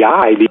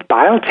XBI, the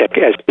biotech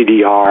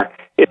SPDR,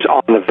 is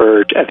on the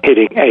verge of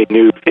hitting a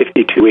new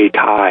 52-week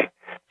high.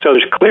 So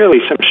there's clearly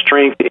some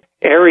strength in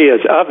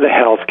areas of the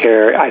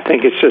healthcare. I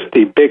think it's just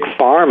the big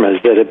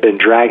pharmas that have been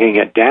dragging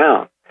it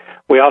down.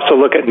 We also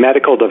look at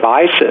medical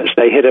devices.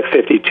 They hit a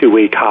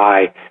 52-week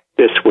high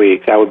this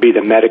week. That would be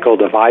the medical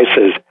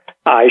devices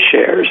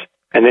iShares.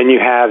 And then you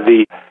have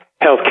the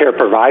healthcare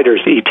providers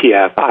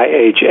ETF,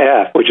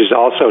 IHF, which is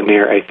also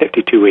near a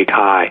 52-week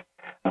high.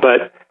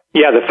 But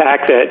yeah, the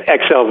fact that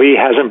XLV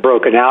hasn't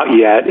broken out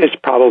yet is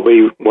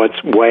probably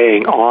what's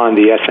weighing on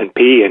the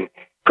S&P and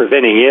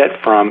preventing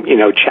it from,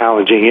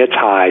 challenging its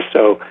high.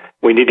 So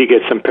we need to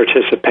get some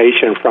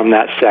participation from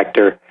that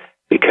sector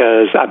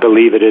because I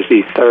believe it is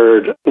the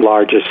third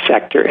largest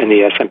sector in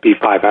the S&P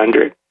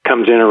 500.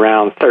 Comes in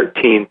around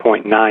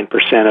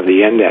 13.9% of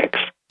the index.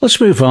 Let's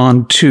move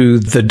on to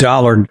the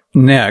dollar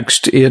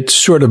next. It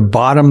sort of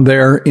bottomed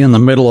there in the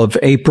middle of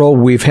April.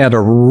 We've had a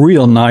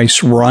real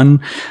nice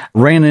run,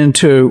 ran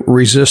into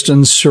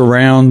resistance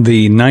around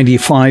the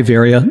 95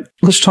 area.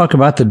 Let's talk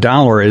about the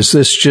dollar. Is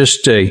this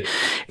just a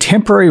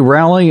temporary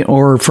rally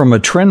or from a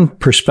trend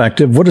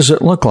perspective, what does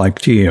it look like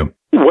to you?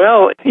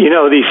 Well,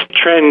 these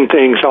trend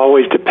things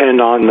always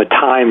depend on the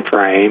time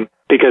frame.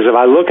 Because if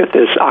I look at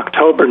this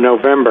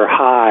October-November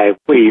high,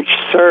 we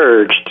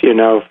surged,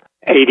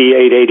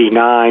 88,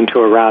 89 to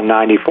around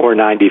 94,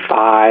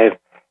 95,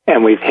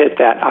 and we've hit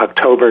that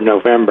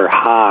October-November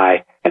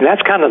high. And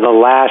that's kind of the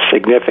last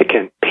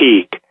significant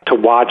peak to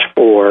watch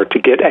for to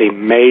get a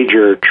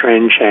major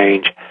trend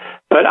change.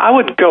 But I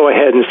would go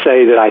ahead and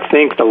say that I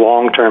think the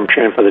long-term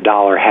trend for the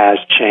dollar has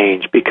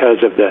changed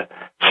because of the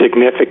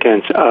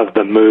significance of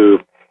the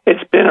move.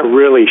 it's been a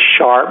really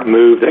sharp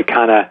move that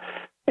kind of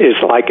is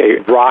like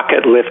a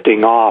rocket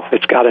lifting off.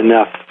 It's got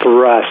enough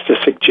thrust to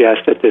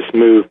suggest that this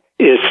move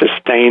is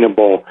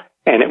sustainable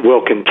and it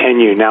will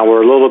continue. Now,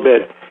 we're a little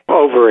bit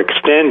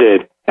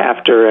overextended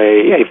after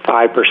a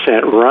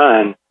 5%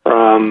 run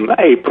from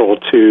April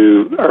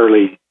to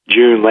early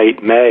June,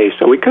 late May.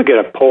 So we could get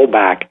a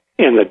pullback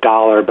in the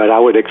dollar, but I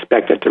would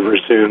expect it to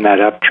resume that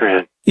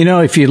uptrend. You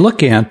know, if you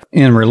look at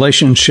in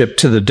relationship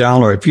to the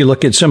dollar, if you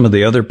look at some of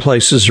the other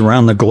places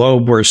around the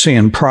globe, we're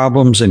seeing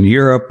problems in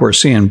Europe, we're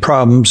seeing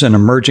problems in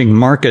emerging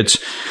markets.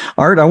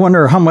 Art, I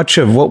wonder how much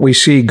of what we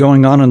see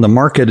going on in the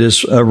market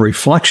is a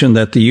reflection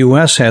that the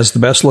U.S. has the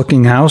best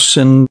looking house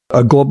in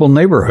a global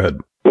neighborhood.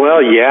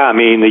 Well, yeah, I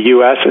mean, the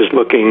U.S. is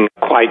looking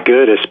quite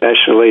good,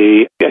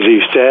 especially, as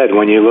you said,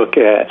 when you look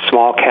at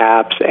small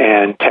caps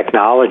and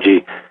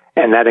technology.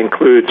 And that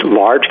includes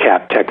large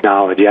cap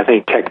technology. I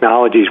think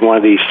technology is one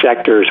of these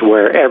sectors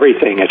where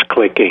everything is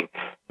clicking.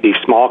 The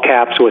small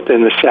caps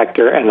within the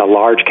sector and the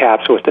large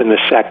caps within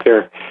the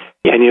sector.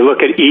 And you look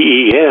at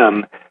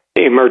EEM,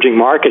 Emerging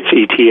Markets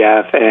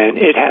ETF, and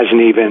it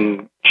hasn't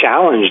even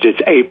challenged its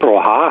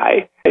April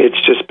high. It's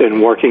just been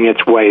working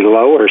its way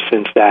lower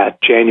since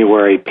that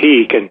January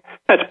peak. And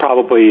that's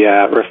probably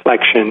a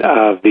reflection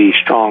of the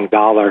strong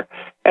dollar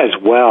as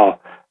well.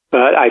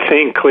 But I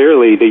think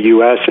clearly the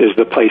U.S. is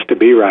the place to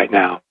be right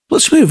now.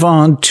 Let's move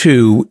on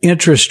to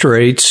interest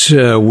rates.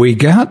 We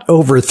got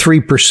over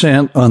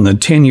 3% on the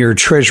 10-year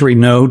Treasury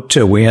note.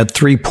 We had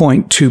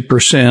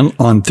 3.2%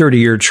 on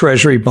 30-year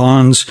Treasury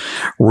bonds.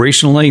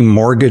 Recently,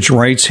 mortgage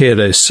rates hit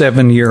a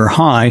 7-year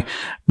high,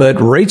 but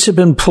rates have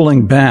been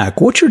pulling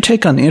back. What's your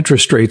take on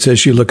interest rates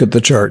as you look at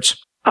the charts?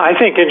 I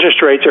think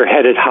interest rates are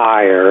headed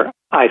higher.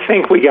 I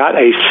think we got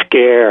a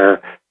scare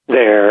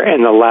there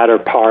in the latter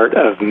part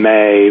of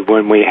May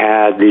when we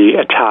had the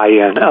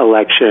Italian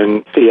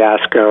election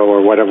fiasco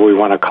or whatever we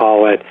want to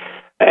call it.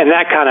 And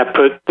that kind of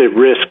put the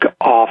risk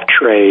off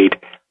trade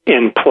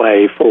in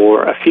play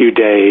for a few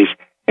days,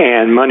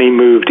 and money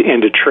moved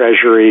into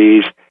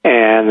treasuries,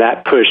 and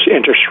that pushed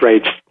interest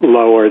rates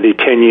lower. The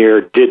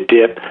 10-year did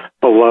dip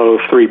below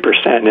 3%,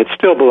 and it's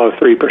still below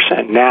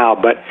 3% now,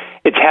 but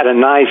it's had a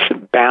nice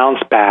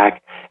bounce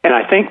back. And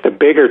I think the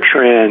bigger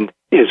trend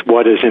is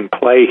what is in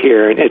play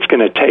here, and it's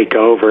going to take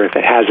over if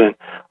it hasn't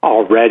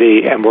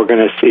already, and we're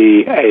going to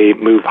see a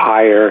move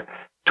higher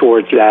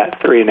towards that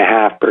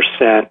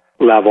 3.5%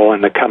 level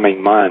in the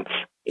coming months.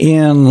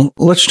 And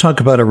let's talk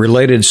about a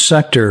related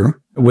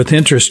sector with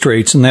interest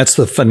rates, and that's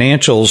the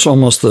financials,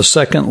 almost the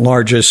second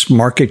largest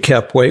market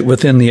cap weight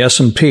within the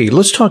S&P.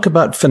 Let's talk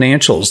about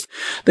financials.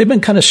 They've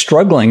been kind of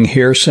struggling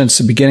here since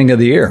the beginning of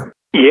the year.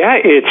 Yeah,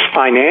 it's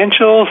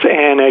financials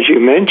and, as you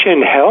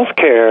mentioned,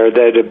 healthcare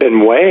that have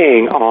been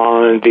weighing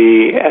on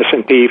the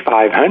S&P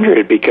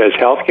 500 because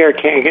healthcare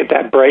can't get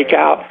that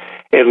breakout.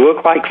 It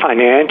looked like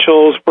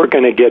financials were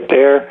going to get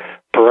their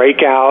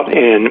breakout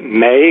in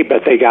May,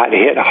 but they got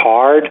hit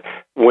hard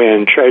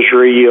when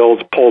Treasury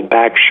yields pulled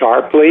back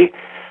sharply.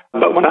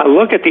 But when I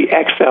look at the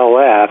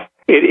XLF,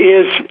 it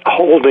is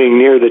holding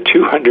near the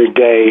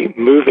 200-day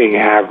moving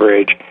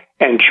average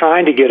and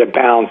trying to get a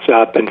bounce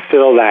up and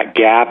fill that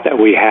gap that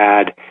we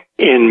had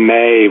in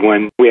May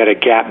when we had a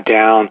gap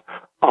down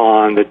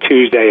on the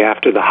Tuesday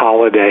after the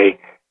holiday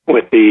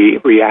with the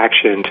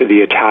reaction to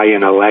the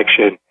Italian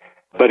election.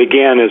 But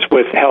again, as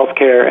with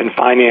healthcare and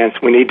finance,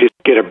 we need to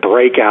get a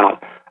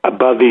breakout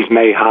above these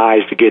May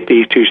highs to get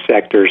these two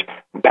sectors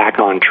back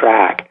on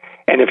track.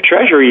 And if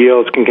Treasury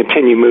yields can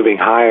continue moving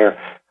higher,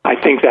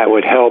 I think that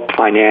would help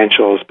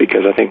financials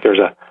because I think there's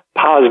a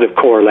positive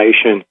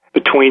correlation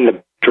between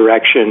the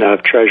direction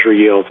of Treasury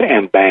yields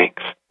and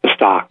banks, the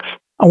stocks.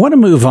 I want to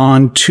move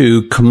on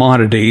to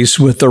commodities.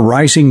 With the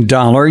rising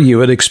dollar, you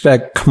would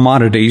expect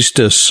commodities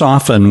to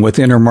soften with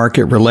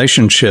intermarket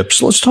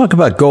relationships. Let's talk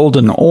about gold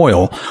and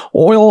oil.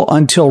 Oil,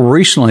 until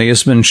recently,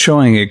 has been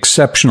showing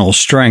exceptional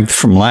strength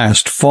from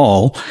last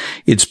fall.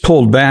 It's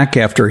pulled back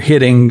after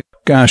hitting,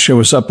 it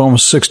was up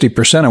almost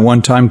 60% at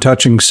one time,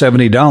 touching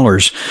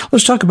 $70.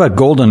 Let's talk about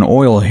gold and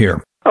oil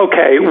here.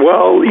 Okay,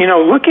 well,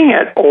 looking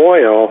at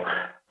oil,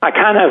 I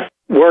kind of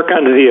work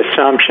under the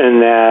assumption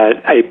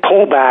that a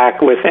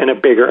pullback within a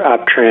bigger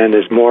uptrend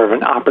is more of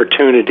an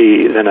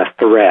opportunity than a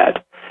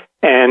threat.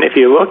 And if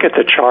you look at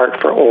the chart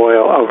for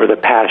oil over the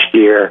past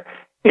year,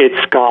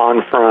 it's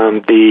gone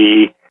from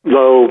the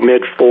low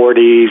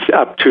mid-40s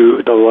up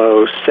to the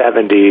low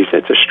 70s.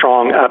 It's a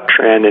strong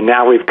uptrend, and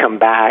now we've come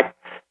back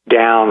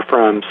down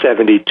from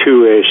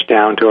 72-ish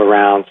down to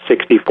around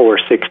 64,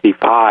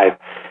 65.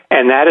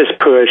 And that has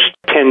pushed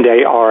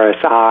 10-day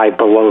RSI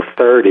below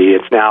 30.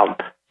 It's now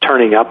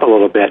turning up a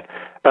little bit.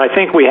 But I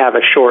think we have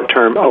a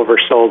short-term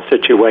oversold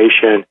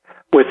situation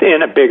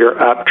within a bigger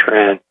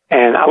uptrend.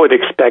 And I would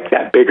expect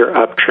that bigger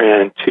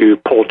uptrend to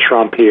pull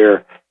Trump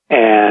here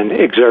and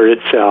exert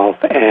itself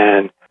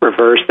and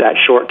reverse that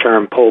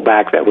short-term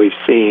pullback that we've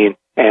seen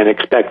and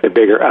expect the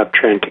bigger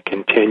uptrend to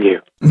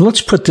continue.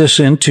 Let's put this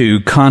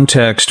into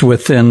context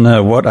within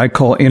what I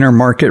call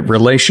intermarket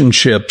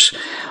relationships.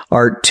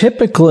 are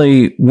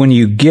typically when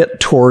you get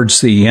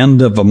towards the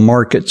end of a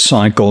market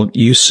cycle,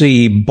 you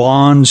see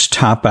bonds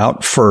top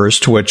out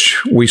first,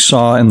 which we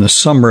saw in the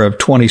summer of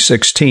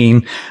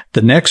 2016.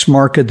 The next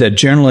market that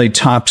generally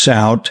tops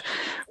out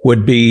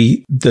would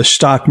be the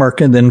stock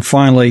market, and then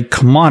finally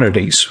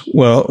commodities.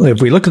 Well, if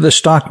we look at the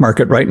stock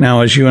market right now,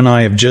 as you and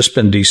I have just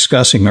been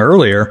discussing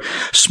earlier,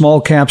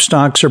 small cap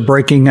stocks are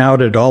breaking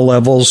out at all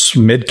levels,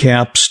 mid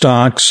cap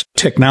stocks,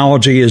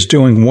 technology is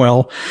doing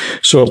well.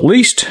 So at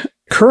least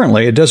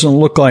currently, it doesn't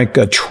look like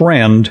a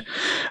trend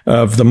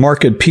of the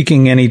market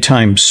peaking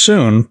anytime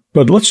soon.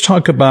 But let's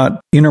talk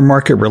about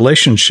intermarket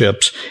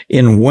relationships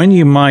and when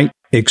you might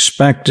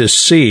expect to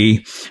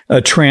see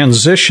a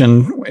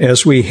transition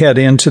as we head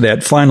into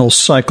that final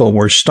cycle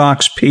where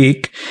stocks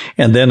peak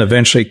and then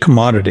eventually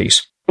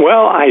commodities.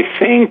 Well, I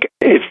think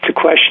it's the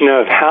question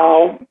of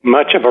how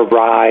much of a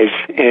rise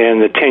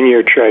in the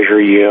 10-year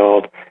Treasury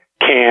yield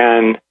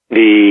can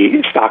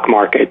the stock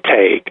market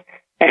take.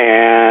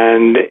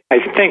 And I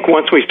think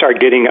once we start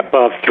getting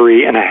above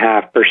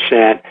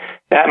 3.5%,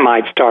 that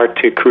might start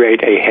to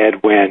create a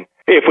headwind.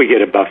 If we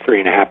get above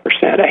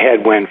 3.5%, a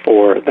headwind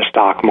for the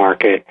stock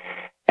market.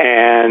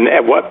 And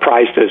at what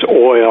price does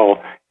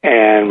oil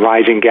and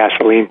rising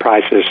gasoline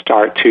prices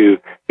start to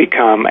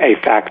become a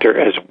factor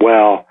as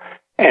well?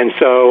 And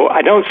so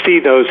I don't see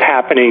those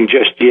happening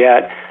just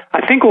yet.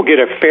 I think we'll get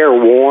a fair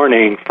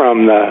warning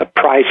from the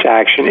price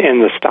action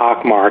in the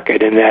stock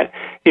market, and that,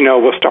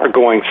 we'll start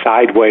going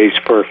sideways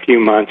for a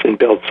few months and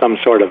build some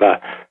sort of a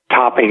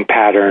topping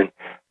pattern.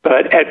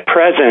 But at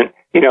present,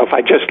 if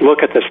I just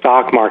look at the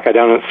stock market,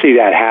 I don't see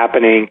that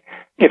happening.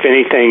 If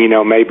anything,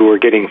 maybe we're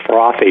getting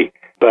frothy.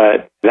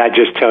 But that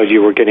just tells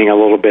you we're getting a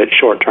little bit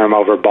short-term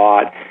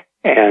overbought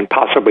and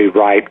possibly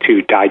ripe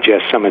to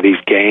digest some of these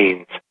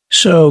gains.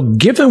 So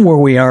given where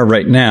we are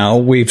right now,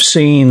 we've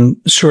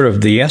seen sort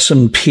of the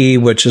S&P,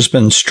 which has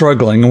been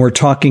struggling. And we're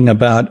talking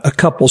about a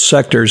couple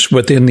sectors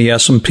within the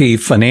S&P,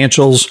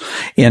 financials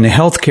and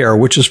healthcare,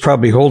 which is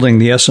probably holding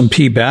the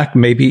S&P back,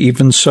 maybe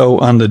even so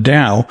on the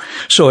Dow.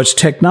 So it's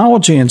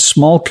technology and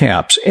small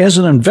caps. As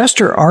an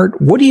investor, Art,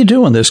 what do you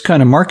do in this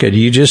kind of market? Do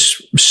you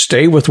just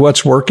stay with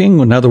what's working?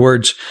 In other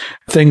words,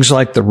 things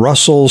like the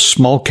Russell,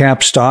 small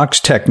cap stocks,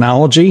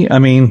 technology. I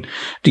mean,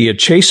 do you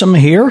chase them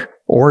here?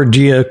 Or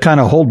do you kind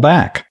of hold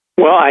back?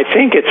 Well, I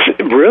think it is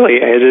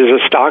a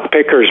stock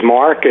picker's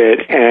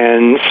market,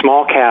 and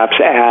small caps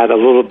add a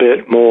little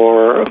bit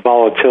more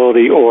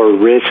volatility or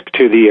risk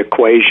to the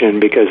equation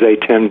because they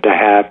tend to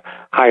have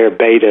higher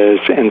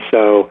betas, and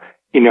so,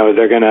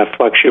 they're going to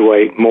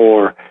fluctuate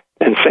more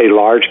than, say,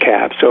 large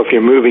caps. So if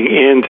you're moving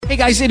in... Hey,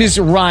 guys, it is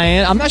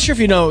Ryan. I'm not sure if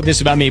you know this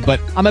about me, but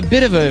I'm a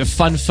bit of a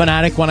fun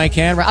fanatic when I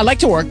can. I like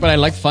to work, but I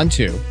like fun,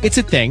 too. It's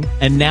a thing.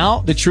 And now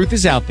the truth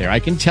is out there. I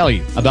can tell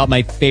you about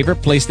my favorite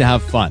place to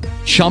have fun.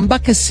 Chumba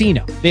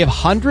Casino. They have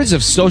hundreds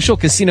of social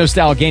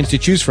casino-style games to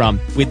choose from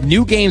with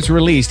new games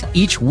released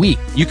each week.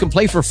 You can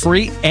play for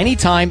free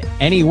anytime,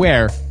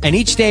 anywhere, and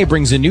each day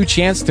brings a new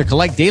chance to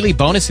collect daily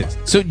bonuses.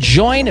 So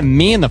join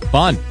me in the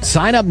fun.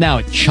 Sign up now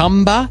at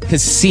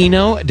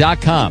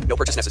ChumbaCasino.com. No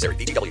purchase necessary.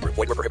 VGW Group.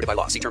 Void where prohibited by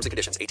law. See terms and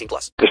conditions.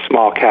 18+. The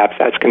small caps,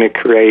 that's going to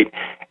create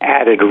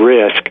added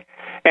risk.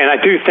 And I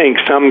do think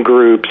some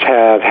groups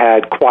have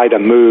had quite a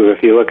move.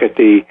 If you look at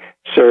the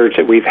surge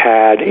that we've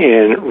had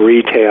in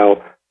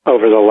retail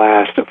over the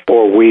last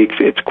 4 weeks,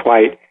 it's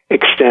quite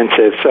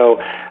extensive.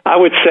 So I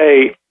would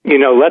say,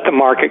 let the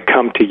market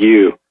come to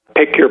you.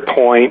 Pick your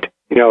point.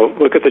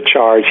 Look at the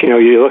charts.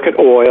 You look at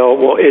oil.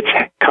 Well, it's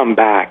come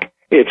back.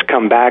 It's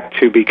come back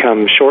to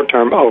become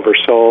short-term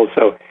oversold.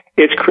 So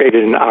it's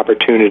created an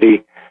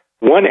opportunity.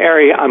 One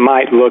area I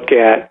might look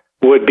at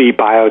would be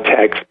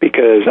biotechs,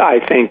 because I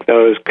think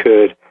those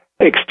could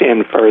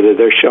extend further.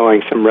 They're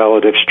showing some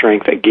relative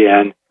strength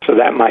again. So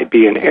that might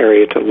be an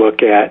area to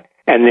look at.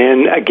 And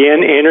then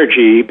again,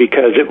 energy,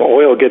 because if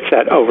oil gets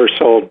that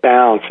oversold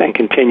bounce and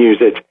continues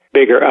its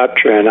bigger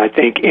uptrend, I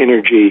think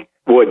energy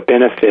would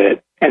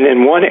benefit. And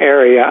then one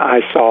area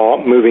I saw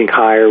moving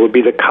higher would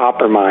be the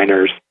copper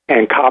miners.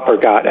 And copper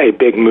got a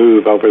big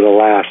move over the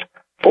last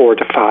 4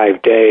 to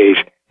 5 days,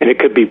 and it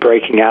could be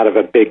breaking out of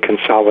a big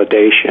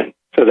consolidation.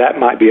 So that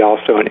might be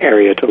also an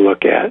area to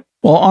look at.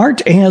 Well,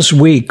 Art, as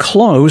we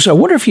close, I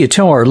wonder if you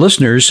tell our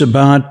listeners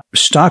about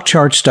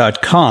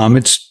stockcharts.com.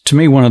 It's, to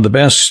me, one of the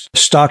best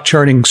stock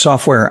charting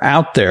software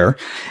out there.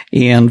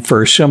 And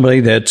for somebody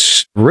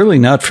that's really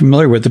not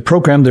familiar with the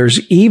program, there's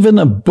even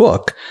a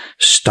book,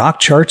 Stock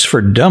Charts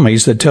for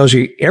Dummies, that tells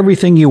you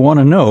everything you want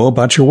to know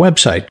about your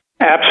website.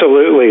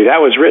 Absolutely.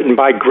 That was written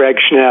by Greg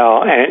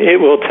Schnell, and it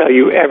will tell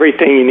you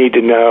everything you need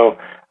to know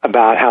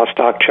about how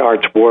Stock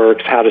Charts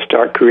works, how to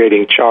start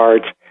creating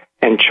charts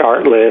and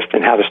chart lists,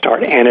 and how to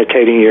start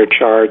annotating your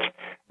charts,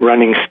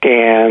 running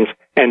scans,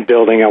 and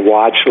building a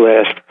watch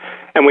list.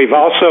 And we've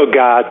also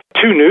got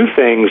 2 new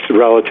things,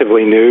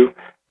 relatively new,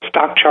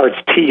 Stock Charts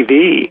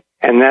TV,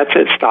 and that's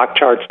at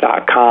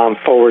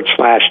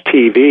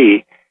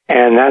stockcharts.com/TV.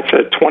 And that's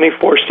a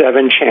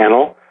 24/7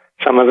 channel.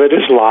 Some of it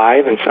is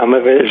live and some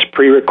of it is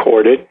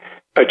pre-recorded.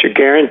 but you're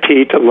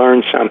guaranteed to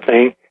learn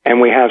something. And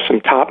we have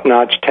some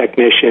top-notch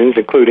technicians,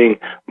 including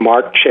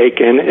Mark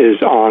Chaikin is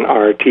on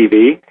our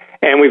TV.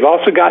 And we've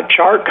also got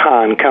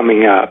ChartCon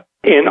coming up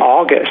in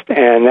August,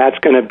 and that's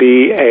going to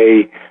be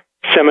a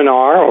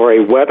seminar or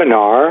a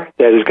webinar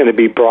that is going to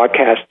be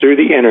broadcast through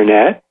the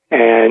Internet,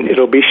 and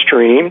it'll be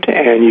streamed,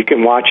 and you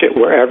can watch it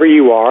wherever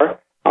you are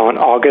on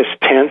August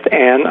 10th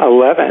and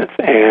 11th.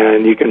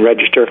 And you can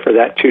register for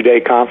that 2-day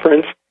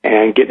conference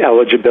and get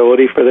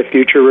eligibility for the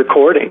future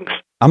recordings.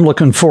 I'm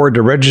looking forward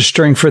to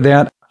registering for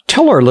that.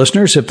 Tell our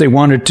listeners if they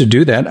wanted to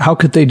do that, how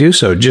could they do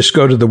so? Just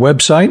go to the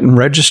website and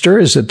register?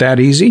 Is it that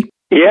easy?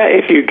 Yeah,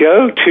 if you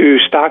go to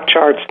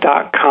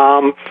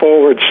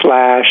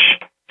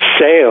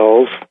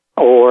stockcharts.com/sales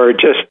or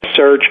just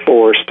search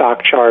for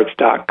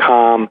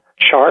stockcharts.com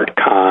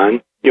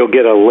ChartCon, you'll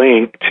get a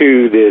link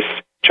to this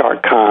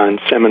ChartCon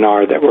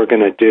seminar that we're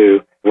going to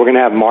do. We're going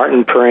to have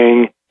Martin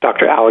Pring,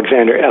 Dr.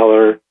 Alexander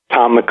Eller,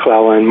 Tom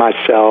McClellan,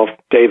 myself,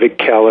 David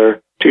Keller,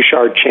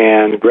 Tushar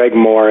Chan, Greg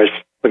Morris.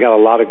 We got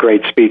a lot of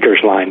great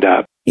speakers lined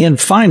up. And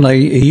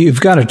finally, you've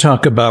got to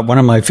talk about one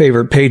of my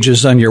favorite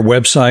pages on your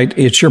website.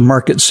 It's your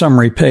market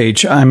summary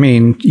page. I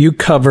mean, you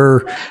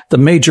cover the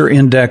major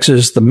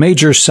indexes, the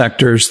major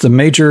sectors, the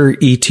major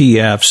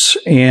ETFs,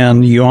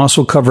 and you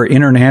also cover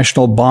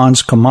international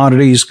bonds,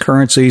 commodities,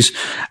 currencies.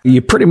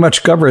 You pretty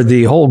much cover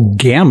the whole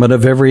gamut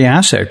of every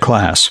asset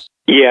class.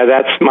 Yeah,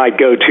 that's my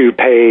go-to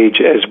page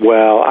as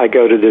well. I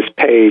go to this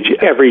page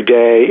every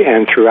day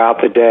and throughout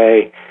the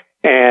day.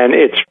 And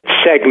it's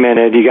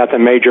segmented. You got the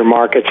major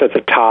markets at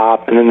the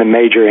top and then the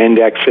major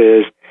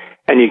indexes,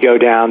 and you go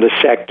down to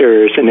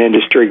sectors and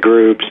industry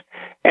groups.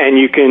 And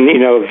you can,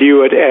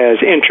 view it as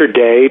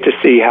intraday to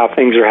see how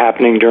things are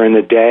happening during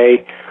the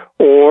day,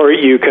 or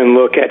you can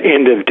look at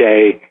end of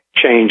day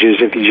changes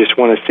if you just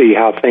want to see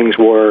how things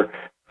were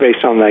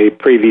based on the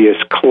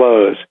previous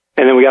close.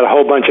 And then we got a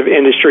whole bunch of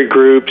industry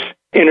groups,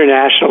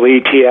 international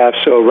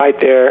ETFs. So right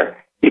there,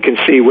 you can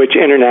see which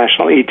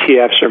international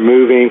ETFs are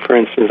moving. For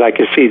instance, I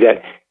can see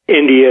that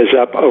India is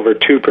up over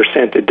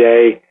 2%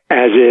 today,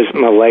 as is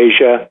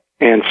Malaysia,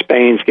 and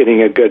Spain's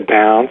getting a good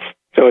bounce.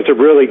 So it's a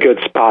really good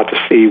spot to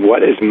see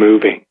what is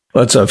moving.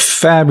 Well, it's a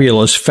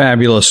fabulous,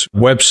 fabulous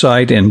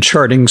website and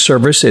charting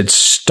service. It's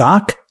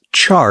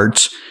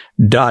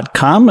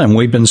stockcharts.com, and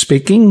we've been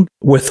speaking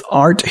with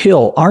Art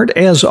Hill. Art,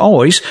 as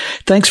always,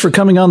 thanks for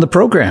coming on the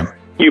program.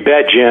 You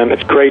bet, Jim.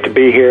 It's great to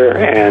be here,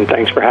 and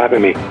thanks for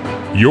having me.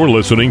 You're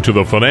listening to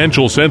the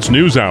Financial Sense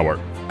News Hour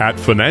at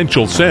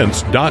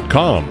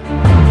financialsense.com.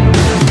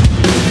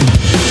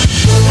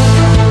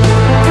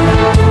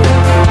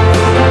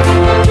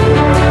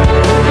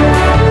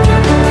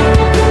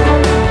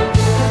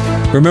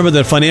 Remember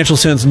that Financial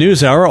Sense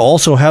News Hour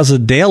also has a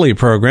daily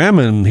program,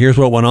 and here's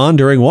what went on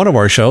during one of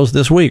our shows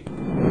this week.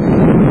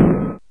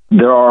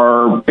 There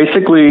are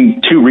basically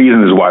two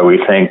reasons why we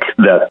think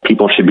that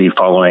people should be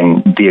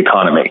following the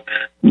economy.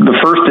 The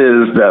first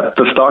is that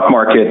the stock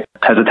market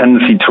has a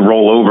tendency to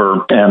roll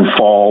over and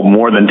fall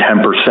more than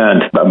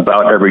 10%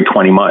 about every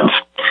 20 months.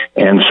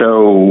 And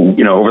so,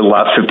 over the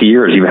last 50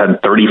 years, you've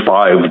had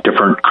 35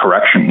 different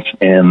corrections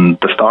in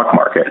the stock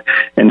market.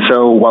 And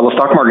so while the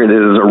stock market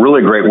is a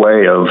really great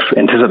way of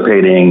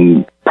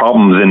anticipating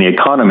problems in the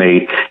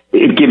economy,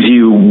 it gives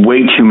you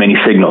way too many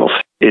signals.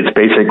 It's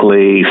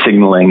basically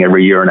signaling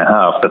every year and a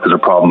half that there's a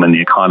problem in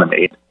the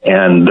economy.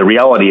 And the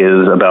reality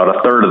is about a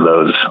third of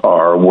those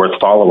are worth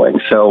following.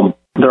 So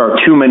there are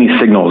too many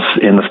signals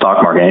in the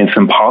stock market, and it's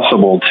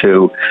impossible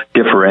to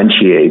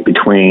differentiate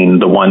between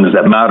the ones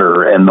that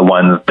matter and the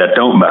ones that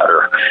don't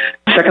matter.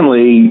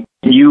 Secondly,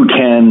 you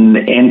can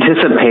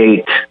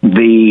anticipate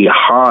the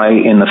high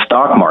in the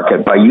stock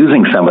market by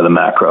using some of the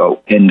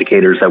macro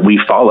indicators that we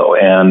follow.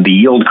 And the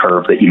yield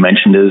curve that you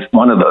mentioned is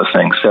one of those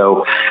things.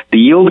 So the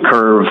yield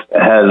curve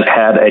has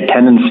had a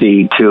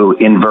tendency to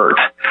invert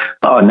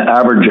an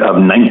average of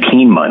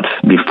 19 months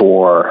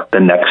before the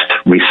next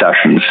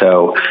recession.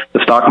 So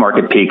the stock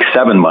market peaks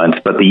 7 months,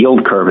 but the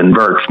yield curve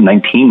inverts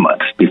 19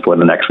 months before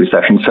the next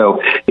recession. So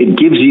it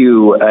gives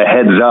you a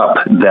heads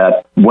up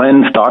that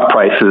when stock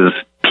prices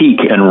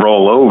peak and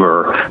roll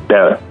over,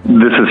 that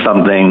this is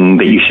something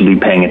that you should be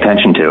paying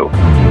attention to.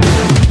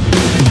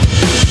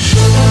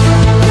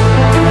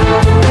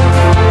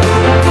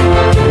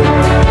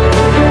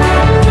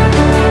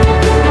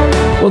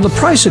 Well, the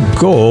price of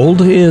gold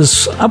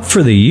is up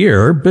for the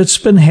year, but it's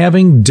been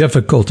having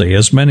difficulty.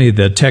 As many of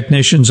the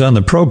technicians on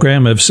the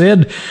program have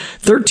said,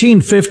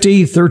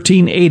 1350,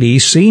 1380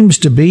 seems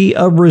to be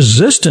a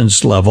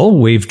resistance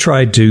level. We've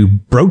tried to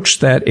broach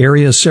that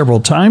area several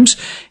times,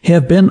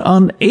 have been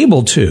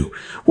unable to.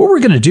 What we're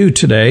going to do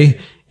today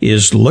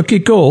is look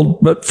at gold,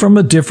 but from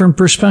a different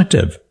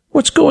perspective.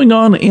 What's going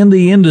on in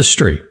the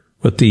industry?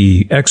 with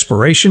the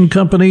exploration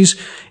companies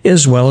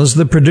as well as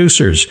the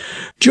producers.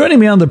 Joining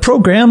me on the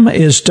program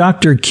is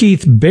Dr.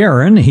 Keith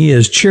Barron. He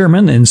is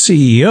chairman and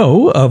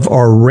CEO of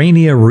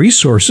Aurania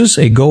Resources,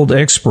 a gold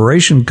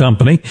exploration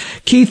company.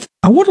 Keith,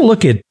 I want to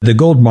look at the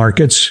gold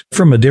markets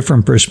from a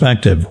different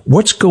perspective.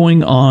 What's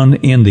going on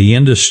in the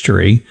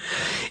industry?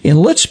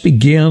 And let's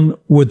begin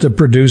with the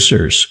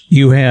producers.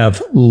 You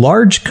have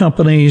large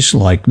companies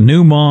like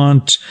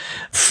Newmont,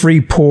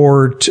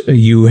 Freeport,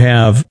 you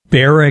have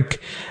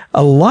Barrick.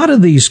 A lot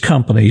of these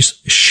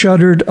companies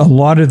shuttered a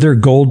lot of their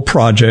gold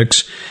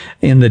projects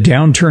in the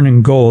downturn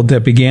in gold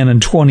that began in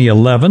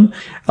 2011.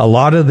 A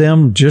lot of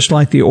them, just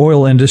like the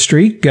oil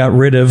industry, got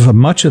rid of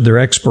much of their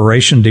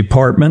exploration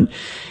department.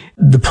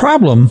 The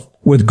problem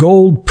with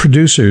gold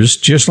producers,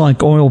 just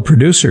like oil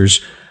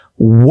producers,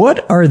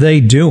 what are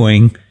they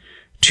doing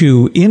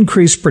to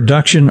increase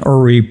production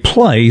or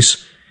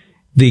replace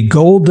the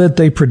gold that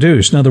they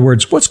produce? In other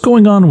words, what's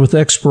going on with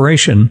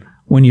exploration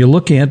when you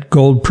look at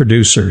gold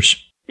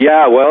producers?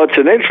 Yeah, well, it's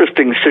an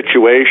interesting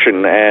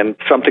situation and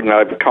something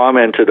I've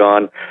commented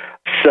on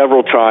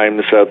several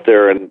times out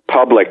there in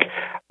public.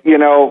 You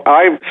know,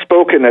 I've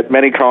spoken at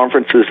many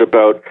conferences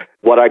about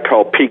what I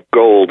call peak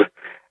gold.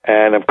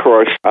 And of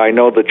course, I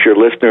know that your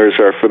listeners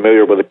are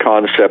familiar with the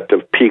concept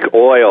of peak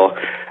oil.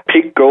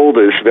 Peak gold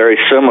is very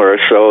similar.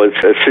 So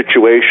it's a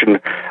situation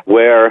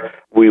where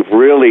we've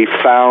really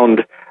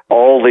found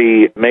all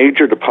the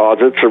major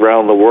deposits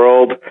around the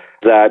world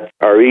that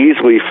are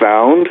easily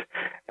found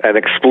and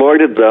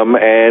exploited them,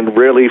 and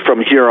really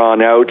from here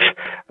on out,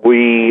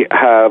 we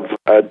have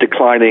a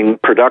declining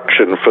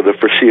production for the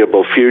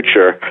foreseeable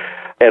future.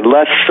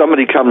 Unless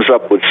somebody comes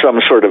up with some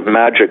sort of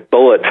magic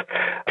bullet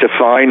to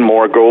find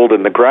more gold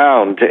in the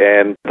ground,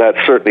 and that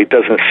certainly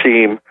doesn't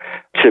seem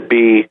to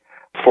be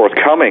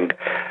forthcoming.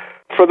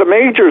 For the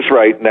majors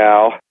right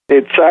now,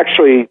 it's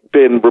actually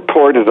been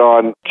reported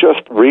on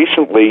just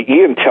recently.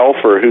 Ian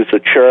Telfer, who's the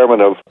chairman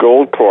of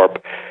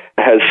Goldcorp,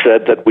 has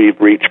said that we've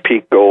reached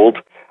peak gold.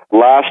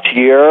 Last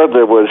year,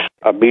 there was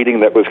a meeting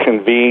that was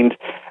convened,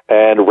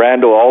 and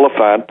Randall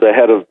Oliphant, the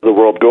head of the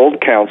World Gold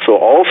Council,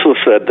 also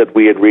said that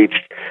we had reached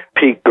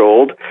peak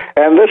gold.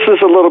 And this is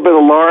a little bit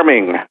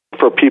alarming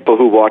for people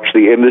who watch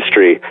the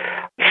industry.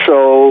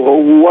 So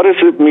what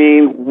does it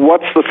mean?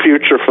 What's the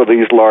future for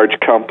these large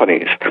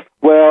companies?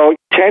 Well,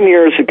 10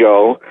 years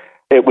ago,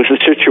 it was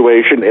a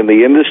situation in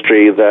the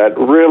industry that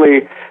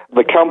really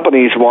the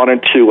companies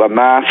wanted to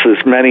amass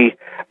as many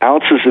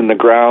ounces in the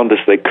ground as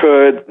they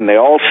could, and they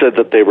all said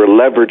that they were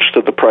leveraged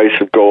to the price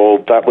of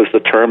gold. That was the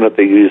term that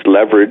they used,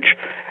 leverage.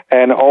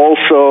 And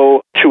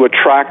also to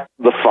attract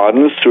the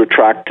funds, to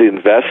attract the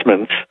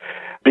investments,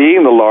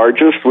 being the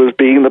largest was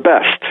being the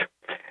best.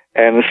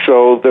 And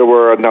so there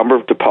were a number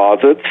of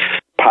deposits.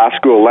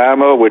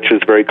 Pascua-Lama, which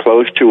is very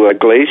close to a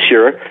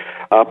glacier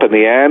up in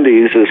the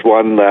Andes, is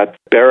one that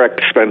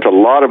Barrick spent a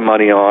lot of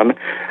money on.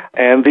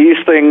 And these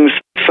things,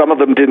 some of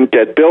them didn't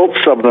get built,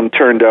 some of them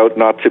turned out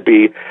not to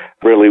be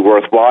really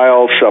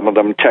worthwhile, some of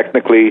them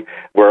technically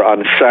were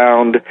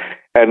unsound.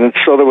 And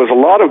so there was a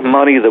lot of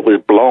money that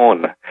was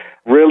blown,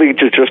 really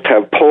to just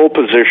have pole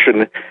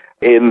position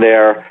in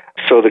there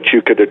so that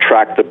you could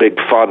attract the big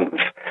funds.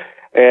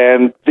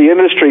 And the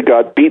industry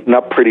got beaten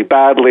up pretty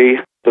badly.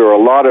 There were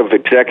a lot of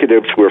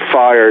executives who were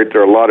fired.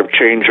 There were a lot of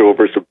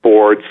changeovers of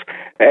boards.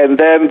 And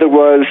then there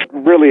was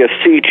really a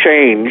sea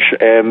change,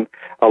 and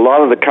a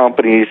lot of the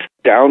companies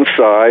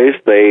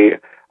downsized. They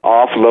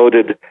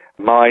offloaded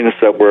mines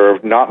that were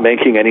not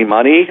making any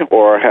money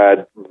or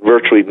had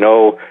virtually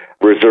no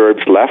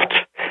reserves left,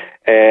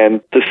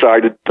 and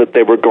decided that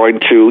they were going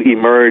to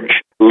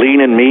emerge lean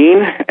and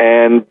mean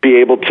and be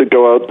able to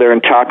go out there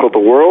and tackle the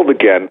world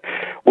again.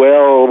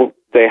 Well,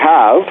 they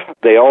have.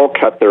 They all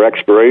cut their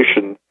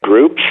exploration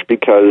groups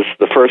because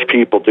the first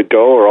people to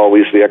go are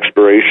always the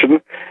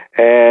exploration,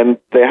 and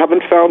they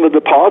haven't found the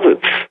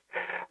deposits.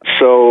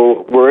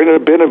 So we're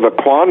in a bit of a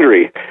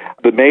quandary.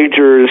 The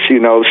majors, you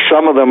know,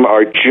 some of them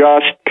are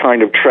just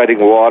kind of treading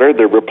water.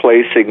 They're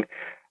replacing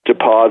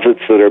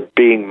deposits that are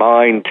being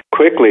mined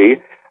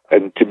quickly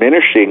and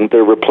diminishing.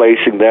 They're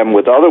replacing them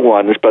with other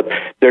ones, but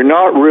they're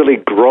not really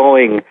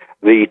growing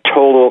the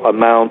total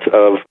amount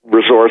of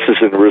resources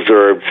and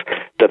reserves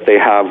that they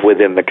have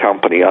within the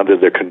company under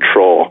their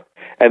control.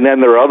 And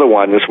then there are other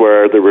ones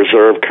where the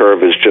reserve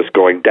curve is just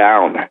going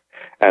down.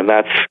 And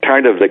that's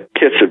kind of the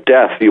kiss of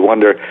death. You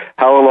wonder,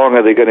 how long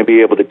are they going to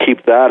be able to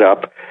keep that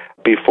up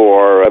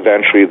before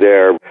eventually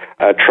they're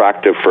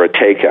attractive for a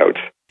takeout?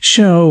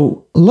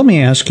 So let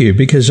me ask you,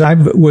 because I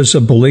was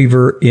a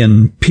believer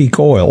in peak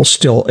oil,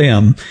 still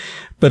am,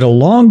 but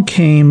along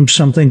came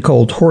something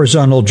called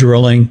horizontal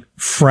drilling,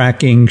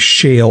 fracking,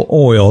 shale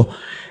oil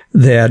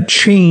that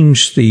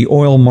changed the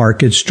oil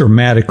markets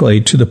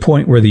dramatically to the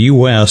point where the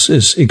U.S.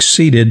 has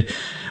exceeded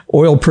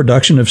oil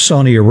production of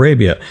Saudi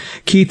Arabia.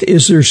 Keith,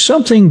 is there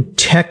something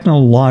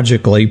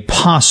technologically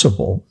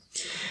possible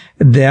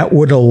that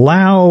would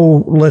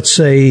allow, let's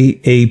say,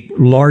 a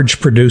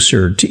large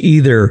producer to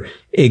either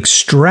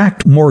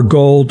extract more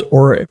gold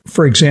or,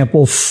 for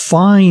example,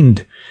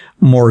 find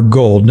more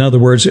gold? In other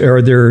words,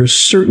 are there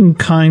certain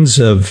kinds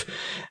of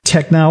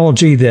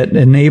technology that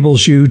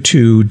enables you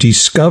to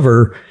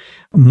discover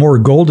more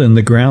gold in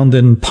the ground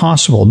than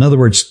possible? In other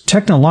words,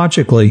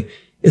 technologically,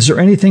 is there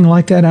anything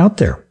like that out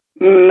there?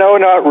 No,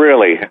 not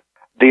really.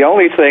 The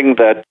only thing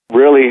that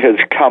really has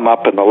come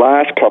up in the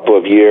last couple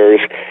of years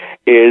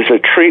is a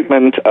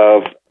treatment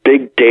of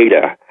big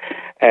data.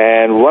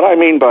 And what I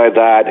mean by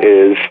that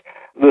is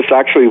this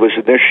actually was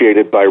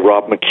initiated by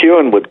Rob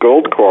McEwen with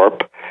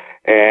Goldcorp,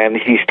 and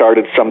he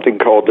started something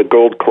called the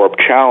Goldcorp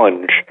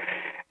Challenge.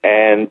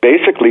 And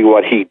basically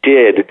what he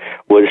did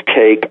was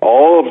take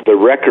all of the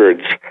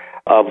records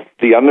of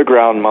the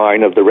underground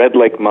mine, of the Red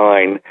Lake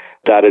mine,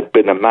 that had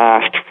been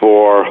amassed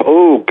for,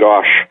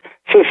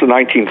 since the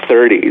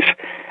 1930s,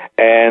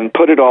 and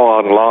put it all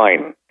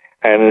online.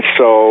 And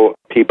so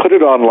he put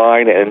it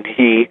online and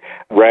he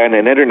ran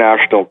an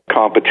international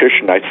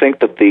competition. I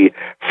think that the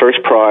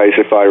first prize,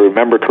 if I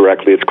remember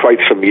correctly, it's quite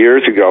some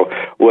years ago,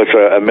 was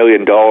 $1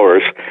 million.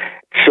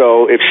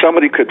 So if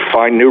somebody could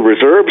find new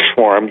reserves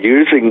for him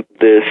using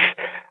this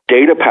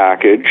data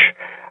package,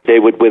 they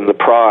would win the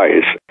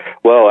prize.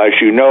 Well, as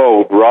you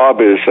know, Rob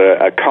is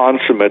a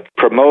consummate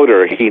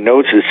promoter. He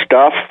knows his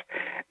stuff,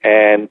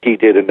 and he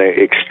did an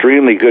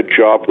extremely good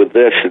job with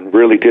this and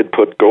really did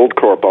put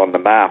Goldcorp on the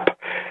map.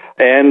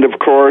 And, of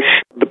course,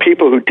 the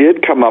people who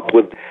did come up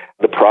with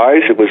the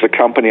prize, it was a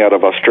company out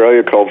of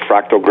Australia called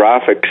Fractal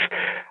Graphics.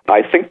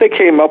 I think they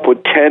came up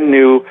with 10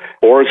 new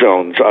ore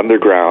zones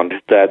underground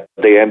that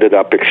they ended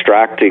up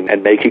extracting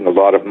and making a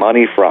lot of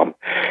money from.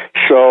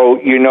 So,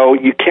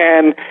 you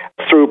can,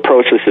 through a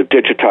process of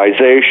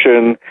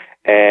digitization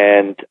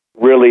and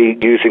really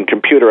using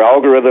computer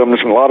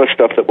algorithms and a lot of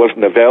stuff that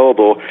wasn't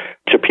available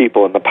to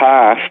people in the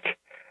past,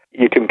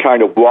 you can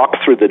kind of walk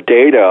through the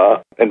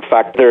data. In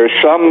fact, there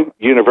are some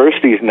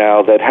universities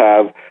now that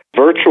have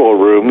virtual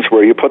rooms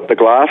where you put the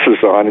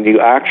glasses on and you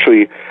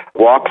actually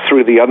walk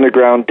through the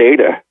underground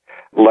data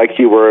like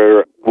you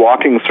were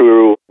walking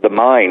through the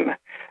mine.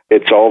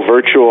 It's all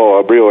virtual,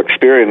 a real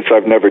experience.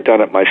 I've never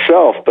done it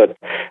myself, but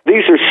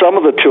these are some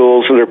of the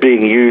tools that are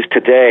being used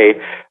today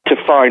to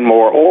find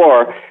more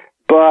ore.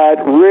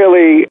 But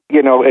really,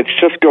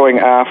 it's just going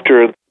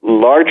after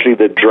largely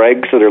the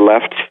dregs that are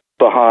left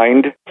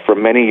behind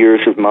from many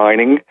years of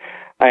mining.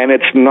 And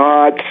it's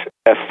not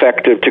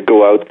effective to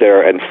go out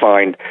there and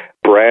find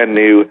brand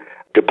new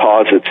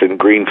deposits in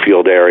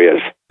greenfield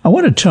areas. I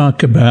want to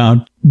talk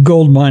about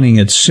gold mining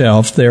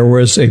itself. There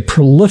was a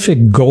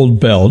prolific gold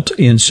belt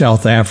in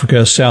South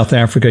Africa. South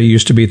Africa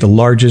used to be the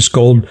largest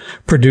gold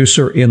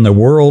producer in the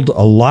world.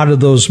 A lot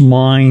of those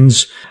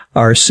mines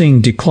are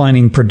seeing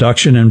declining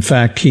production. In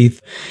fact,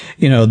 Keith,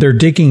 they're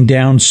digging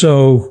down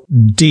so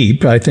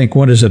deep. I think,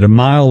 a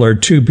mile or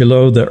two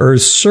below the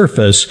Earth's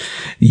surface?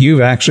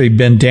 You've actually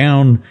been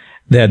down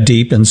that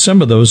deep in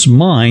some of those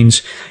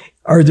mines.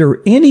 Are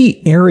there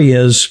any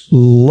areas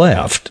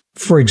left?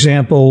 For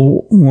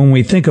example, when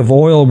we think of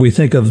oil, we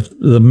think of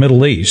the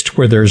Middle East,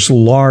 where there's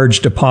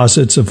large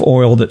deposits of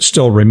oil that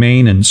still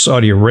remain in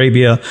Saudi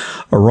Arabia,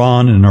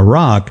 Iran, and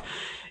Iraq.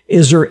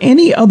 Is there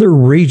any other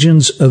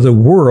regions of the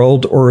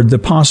world or the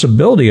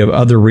possibility of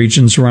other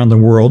regions around the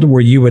world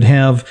where you would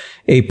have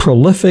a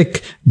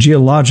prolific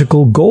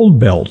geological gold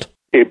belt?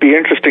 It'd be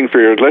interesting for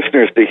your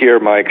listeners to hear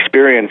my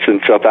experience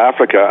in South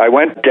Africa. I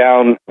went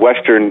down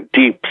Western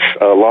Deeps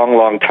a long,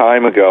 long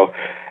time ago,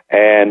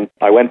 and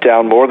I went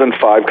down more than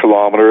 5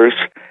 kilometers.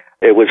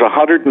 It was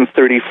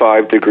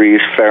 135 degrees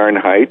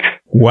Fahrenheit.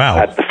 Wow.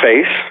 At the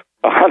face.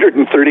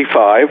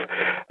 135.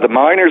 The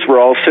miners were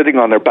all sitting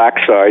on their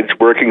backsides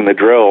working the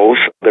drills.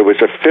 There was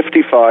a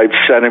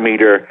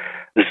 55-centimeter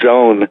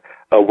zone,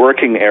 a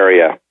working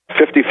area.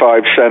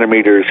 55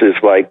 centimeters is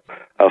like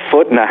 1.5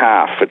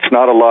 feet. It's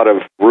not a lot of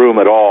room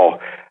at all.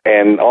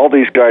 And all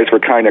these guys were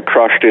kind of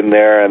crushed in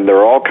there, and there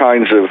are all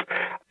kinds of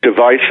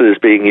devices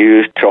being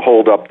used to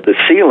hold up the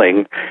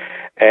ceiling.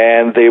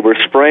 And they were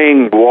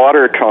spraying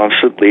water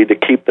constantly to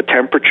keep the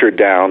temperature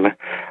down.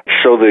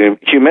 So the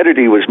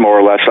humidity was more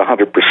or less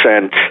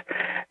 100%.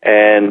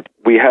 And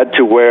we had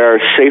to wear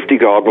safety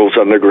goggles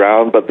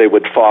underground, but they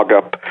would fog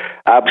up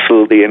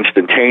absolutely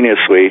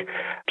instantaneously.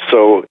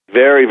 So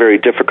very, very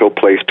difficult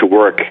place to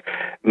work.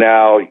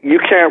 Now, you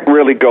can't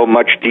really go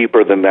much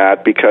deeper than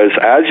that because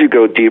as you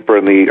go deeper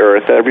in the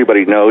earth,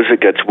 everybody knows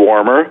it gets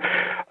warmer.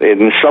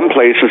 In some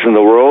places in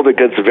the world, it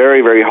gets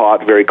very, very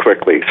hot very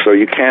quickly. So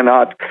you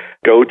cannot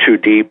go too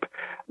deep.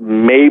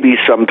 Maybe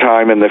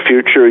sometime in the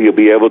future you'll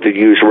be able to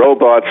use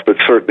robots, but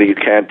certainly you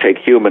can't take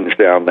humans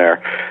down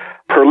there.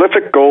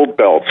 Prolific gold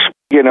belts.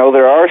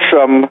 There are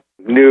some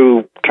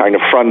new kind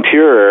of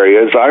frontier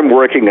areas. I'm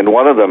working in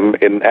one of them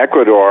in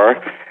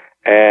Ecuador,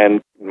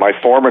 and my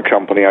former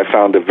company, I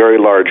found a very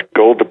large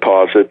gold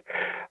deposit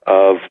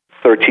of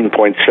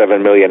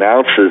 13.7 million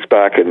ounces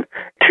back in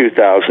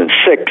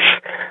 2006.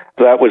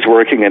 that was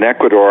working in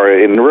Ecuador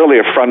in really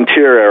a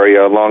frontier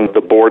area along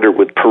the border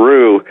with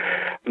Peru.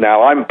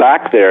 Now I'm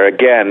back there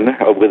again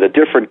with a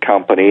different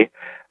company,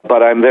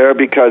 but I'm there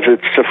because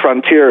it's a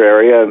frontier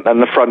area,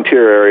 and the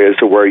frontier areas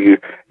are where you're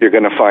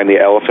going to find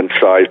the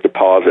elephant-sized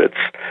deposits.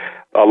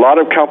 A lot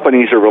of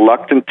companies are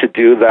reluctant to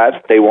do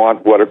that. They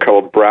want what are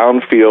called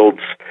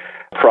brownfields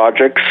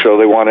projects, so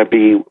they want to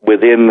be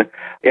within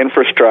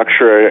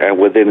infrastructure and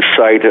within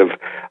sight of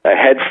a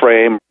head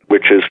frame,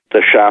 which is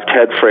the shaft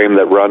head frame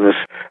that runs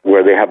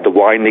where they have the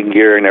winding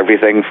gear and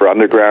everything for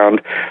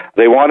underground.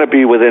 They want to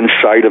be within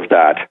sight of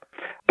that.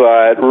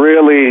 But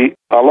really,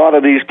 a lot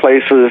of these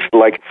places,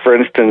 like, for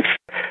instance,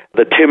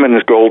 the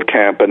Timmins Gold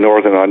Camp in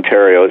northern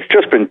Ontario, it's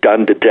just been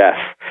done to death.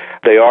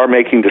 They are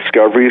making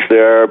discoveries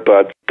there,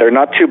 but they're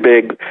not too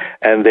big,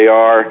 and they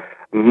are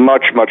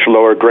much, much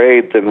lower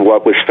grade than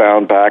what was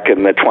found back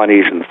in the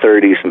 20s and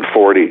 30s and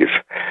 40s.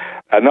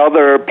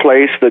 Another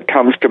place that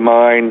comes to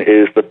mind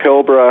is the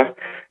Pilbara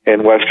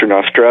in Western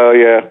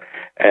Australia,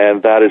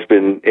 and that has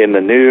been in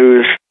the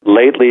news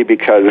lately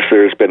because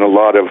there's been a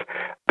lot of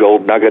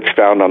gold nuggets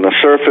found on the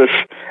surface,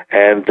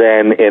 and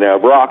then in a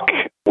rock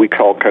we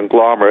call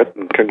conglomerate,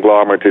 and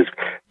conglomerate is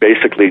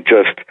basically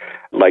just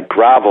like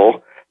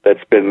gravel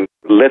that's been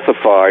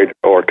lithified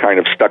or kind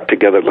of stuck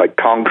together like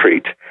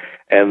concrete,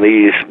 and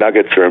these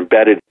nuggets are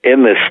embedded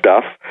in this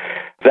stuff.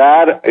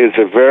 That is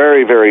a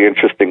very, very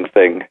interesting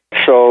thing.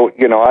 So,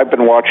 I've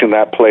been watching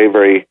that play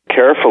very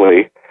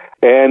carefully.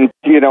 And,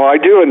 I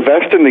do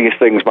invest in these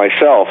things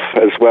myself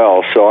as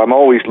well. So I'm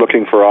always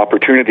looking for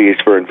opportunities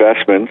for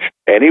investments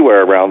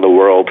anywhere around the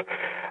world.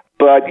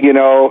 But,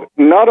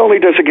 not only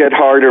does it get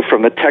harder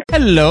from the tech...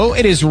 Hello,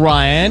 it is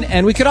Ryan,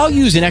 and we could all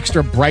use an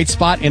extra bright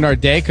spot in our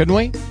day, couldn't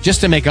we?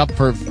 Just to make up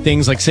for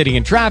things like sitting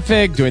in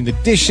traffic, doing the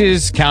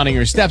dishes, counting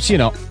your steps,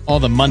 all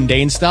the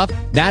mundane stuff.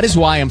 That is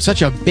why I'm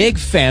such a big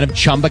fan of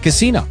Chumba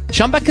Casino.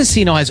 Chumba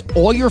Casino has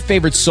all your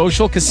favorite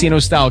social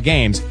casino-style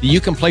games that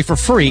you can play for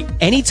free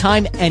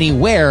anytime,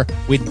 anywhere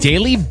with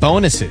daily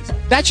bonuses.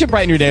 That should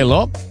brighten your day a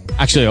little.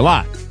 Actually, a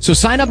lot. So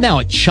sign up now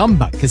at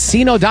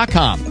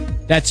ChumbaCasino.com.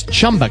 That's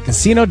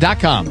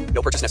ChumbaCasino.com.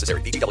 No purchase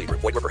necessary. VGW Group.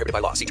 Void where prohibited by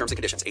law. See terms and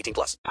conditions.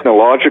 18+.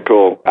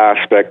 Technological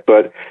aspect,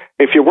 but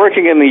if you're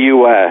working in the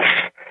U.S.,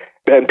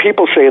 and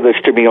people say this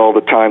to me all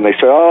the time, they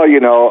say, I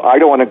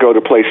don't want to go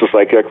to places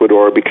like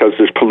Ecuador because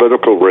there's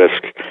political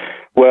risk.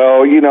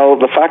 Well,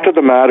 the fact of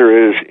the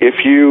matter is,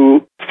 if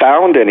you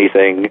found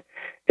anything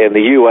in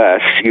the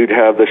U.S., you'd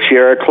have the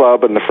Sierra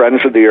Club and the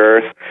Friends of the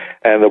Earth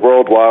and the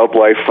World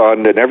Wildlife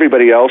Fund and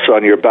everybody else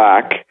on your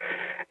back,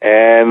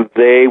 and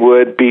they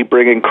would be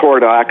bringing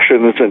court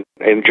actions and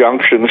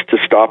injunctions to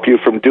stop you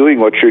from doing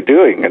what you're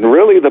doing. And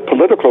really, the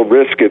political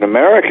risk in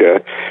America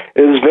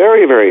is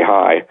very, very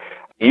high.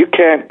 You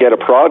can't get a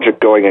project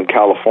going in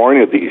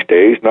California these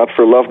days, not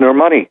for love nor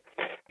money.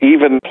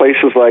 Even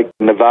places like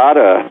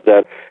Nevada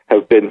that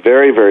have been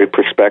very, very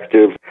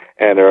prospective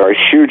and are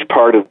a huge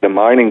part of the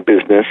mining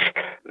business,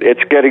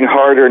 it's getting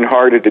harder and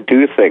harder to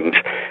do things.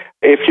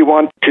 If you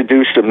want to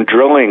do some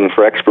drilling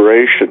for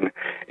exploration,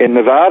 in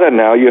Nevada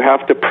now you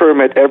have to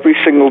permit every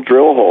single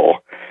drill hole.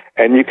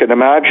 And you can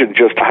imagine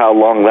just how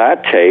long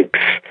that takes.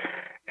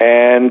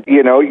 And,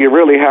 you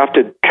really have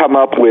to come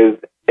up with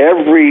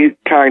every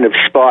kind of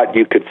spot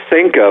you could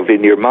think of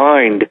in your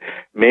mind,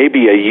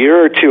 maybe a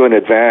year or two in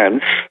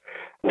advance,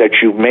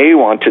 that you may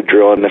want to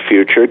drill in the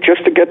future,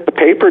 just to get the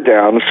paper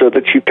down so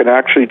that you can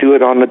actually do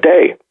it on the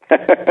day.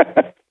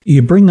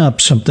 You bring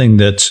up something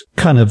that's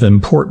kind of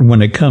important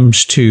when it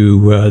comes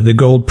to the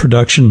gold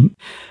production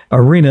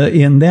arena,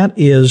 and that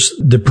is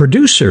the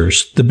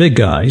producers, the big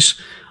guys,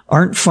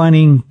 aren't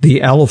finding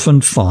the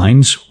elephant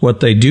finds. What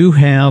they do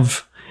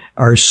have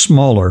are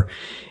smaller.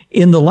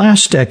 In the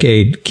last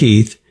decade,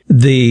 Keith,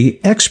 the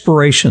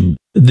exploration,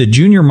 the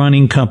junior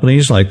mining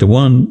companies like the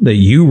one that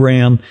you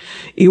ran,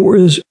 it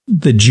was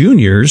the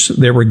juniors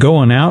that were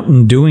going out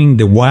and doing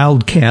the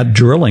wildcat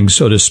drilling,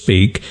 so to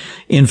speak,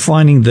 in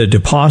finding the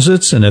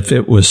deposits. And if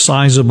it was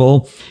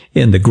sizable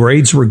and the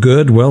grades were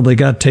good, well, they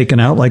got taken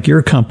out like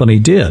your company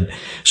did.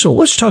 So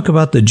let's talk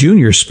about the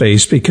junior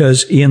space,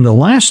 because in the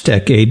last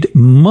decade,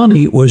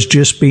 money was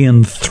just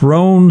being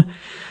thrown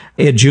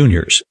at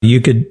juniors.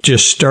 You could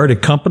just start a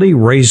company,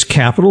 raise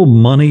capital,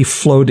 money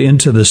flowed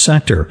into the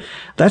sector.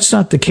 That's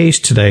not the case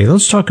today.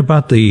 Let's talk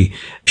about the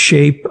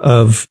shape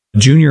of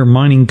junior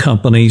mining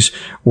companies,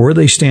 where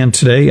they stand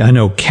today. I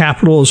know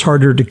capital is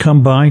harder to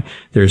come by.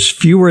 There's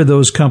fewer of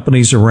those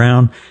companies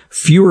around,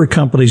 fewer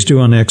companies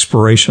doing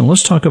exploration.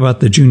 Let's talk about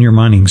the junior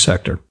mining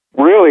sector.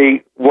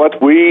 Really,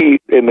 what we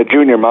in the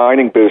junior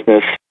mining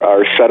business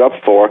are set up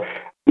for,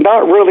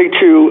 not really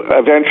to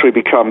eventually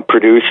become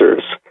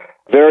producers.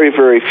 Very,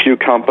 very few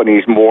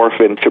companies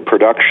morph into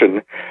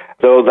production,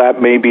 though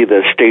that may be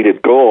the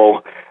stated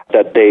goal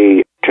that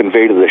they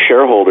convey to the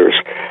shareholders.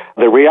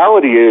 The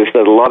reality is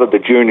that a lot of the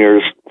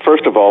juniors,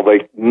 first of all,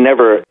 they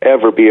never,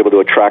 ever be able to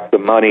attract the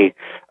money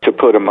to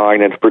put a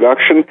mine into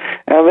production,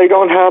 and they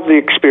don't have the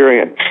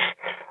experience.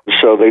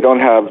 So they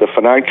don't have the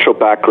financial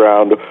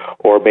background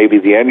or maybe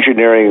the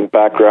engineering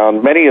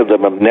background. Many of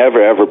them have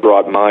never, ever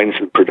brought mines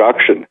in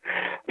production.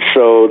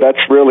 So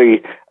that's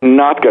really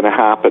not going to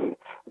happen.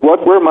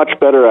 What we're much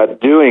better at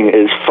doing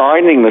is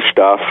finding the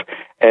stuff,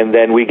 and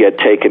then we get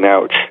taken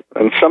out.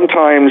 And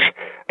sometimes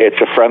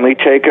it's a friendly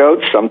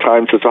takeout,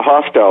 sometimes it's a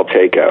hostile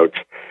takeout.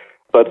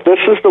 But this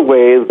is the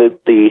way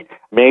that the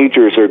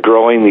majors are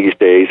growing these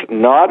days,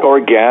 not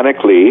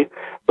organically,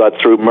 but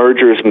through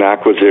mergers and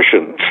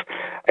acquisitions.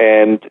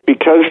 And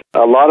because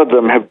a lot of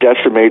them have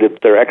decimated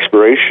their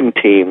exploration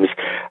teams,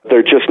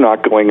 they're just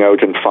not going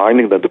out and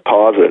finding the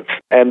deposits.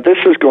 And this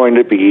is going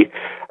to be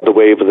the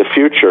wave of the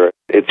future.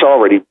 It's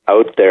already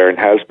out there and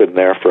has been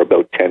there for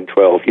about 10,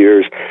 12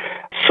 years.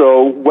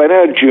 So when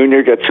a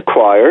junior gets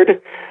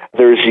acquired,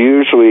 there's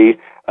usually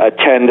a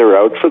tender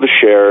out for the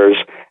shares,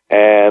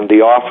 and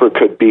the offer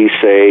could be,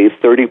 say,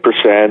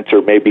 30%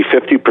 or maybe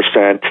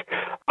 50%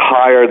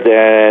 higher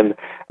than,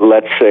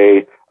 let's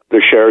say,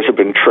 the shares have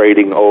been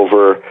trading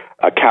over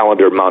a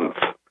calendar month,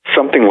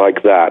 something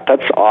like that.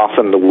 That's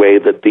often the way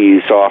that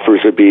these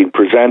offers are being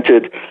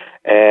presented.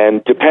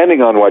 And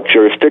depending on what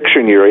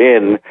jurisdiction you're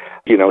in,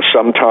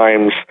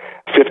 sometimes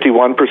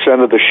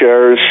 51% of the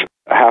shares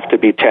have to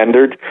be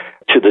tendered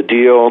to the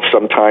deal.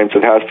 Sometimes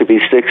it has to be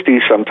 60,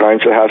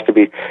 sometimes it has to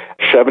be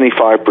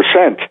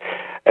 75%.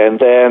 And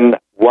then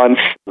once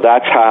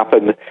that's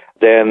happened,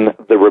 then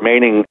the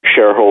remaining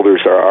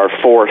shareholders are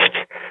forced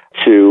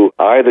to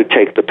either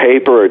take the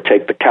paper or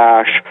take the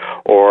cash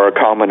or a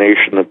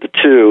combination of the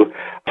two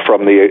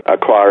from the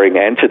acquiring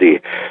entity.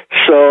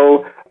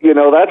 So,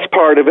 that's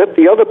part of it.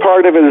 The other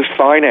part of it is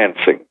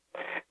financing.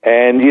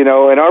 And, in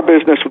our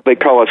business, they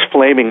call us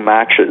flaming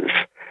matches.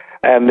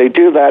 And they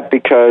do that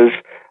because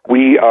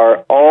we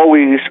are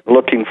always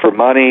looking for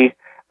money.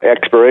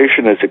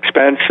 Exploration is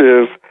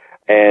expensive.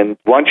 And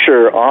once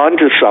you're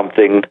onto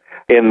something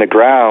in the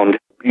ground,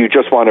 you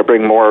just want to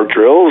bring more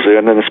drills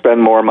in and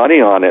spend more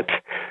money on it.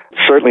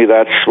 Certainly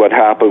that's what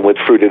happened with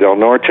Fruta del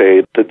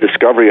Norte, the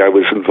discovery I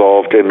was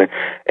involved in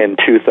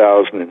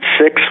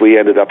 2006. We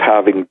ended up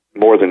having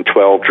more than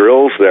 12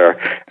 drills there,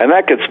 and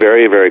that gets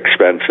very, very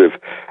expensive.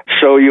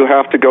 So you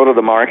have to go to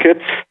the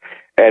markets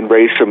and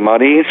raise some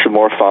money, some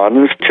more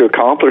funds to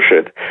accomplish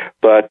it.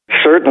 But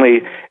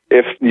certainly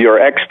if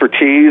your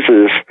expertise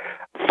is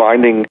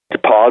finding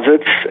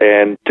deposits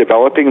and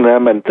developing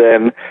them and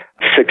then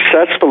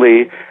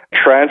successfully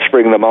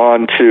transferring them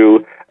on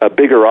to a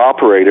bigger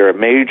operator, a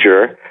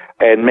major,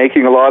 and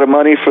making a lot of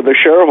money for the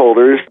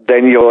shareholders,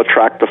 then you'll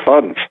attract the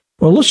funds.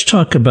 Well, let's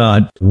talk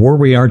about where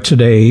we are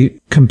today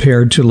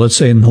compared to, let's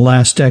say, in the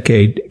last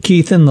decade.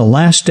 Keith, in the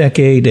last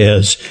decade,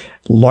 as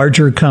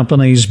larger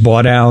companies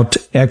bought out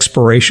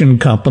exploration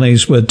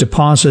companies with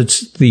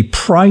deposits, the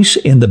price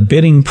and the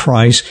bidding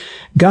price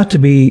got to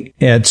be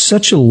at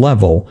such a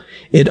level,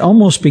 it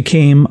almost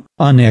became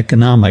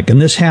uneconomic.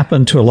 And this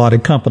happened to a lot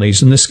of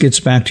companies. And this gets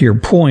back to your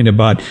point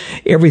about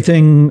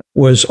everything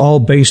was all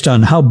based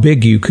on how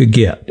big you could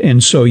get.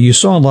 And so you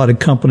saw a lot of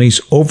companies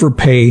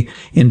overpay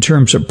in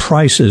terms of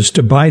prices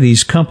to buy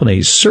these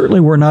companies. Certainly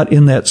we're not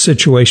in that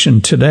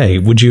situation today.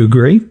 Would you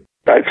agree?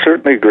 I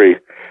certainly agree.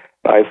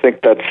 I think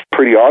that's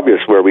pretty obvious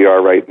where we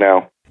are right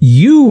now.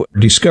 You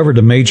discovered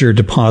a major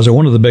deposit,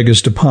 one of the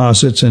biggest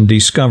deposits and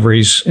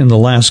discoveries in the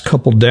last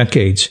couple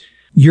decades.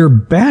 You're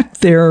back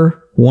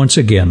there once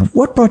again.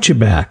 What brought you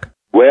back?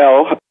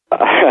 Well,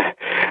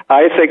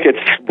 I think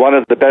it's one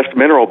of the best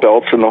mineral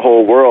belts in the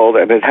whole world,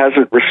 and it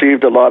hasn't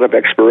received a lot of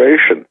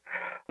exploration.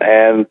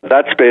 And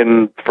that's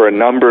been for a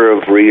number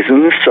of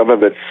reasons. Some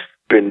of it's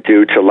been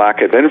due to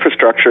lack of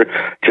infrastructure,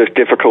 just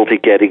difficulty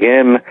getting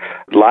in,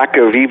 lack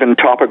of even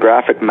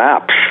topographic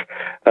maps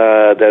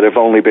that have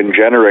only been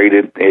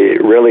generated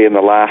really in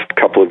the last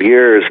couple of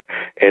years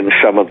in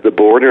some of the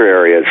border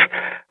areas.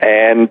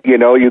 And,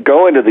 you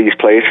go into these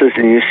places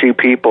and you see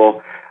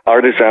people,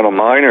 artisanal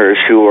miners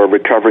who are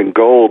recovering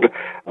gold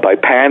by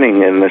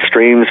panning in the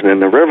streams and in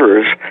the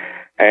rivers,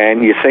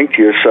 and you think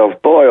to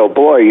yourself, boy, oh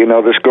boy,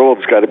 this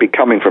gold's got to be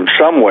coming from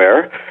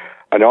somewhere,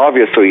 and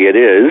obviously it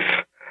is.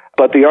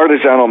 But the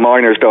artisanal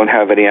miners don't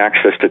have any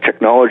access to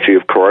technology,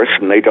 of course,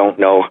 and they don't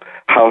know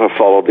how to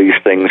follow these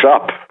things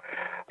up.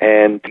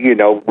 And,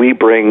 we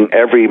bring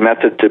every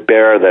method to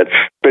bear that's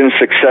been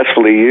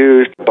successfully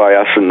used by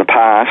us in the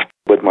past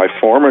with my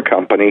former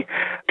company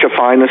to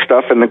find the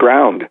stuff in the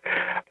ground.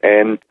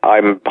 And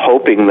I'm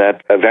hoping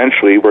that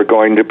eventually we're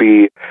going to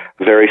be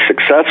very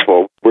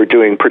successful. We're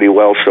doing pretty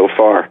well so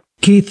far.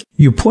 Keith,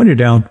 you pointed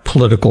out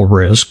political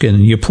risk,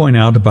 and you point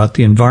out about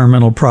the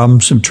environmental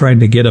problems of trying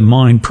to get a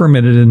mine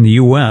permitted in the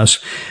U.S.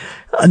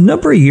 A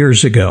number of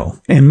years ago,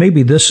 and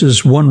maybe this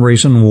is one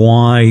reason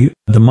why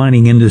the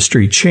mining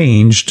industry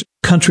changed,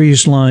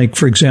 countries like,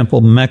 for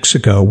example,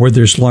 Mexico, where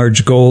there's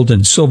large gold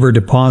and silver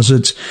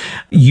deposits,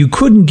 you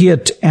couldn't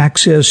get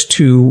access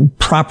to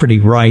property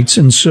rights.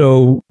 And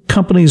so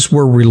companies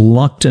were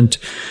reluctant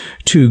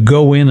to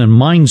go in and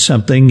mine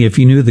something if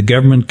you knew the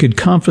government could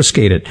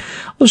confiscate it.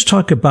 Let's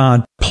talk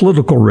about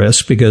political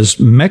risk, because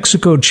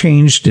Mexico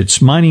changed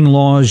its mining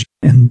laws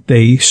and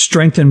they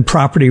strengthened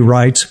property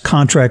rights,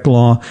 contract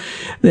law,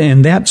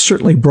 and that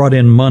certainly brought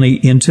in money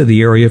into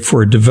the area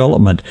for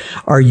development.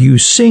 Are you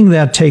seeing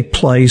that take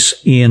place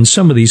in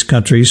some of these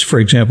countries? For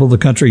example, the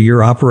country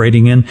you're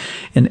operating in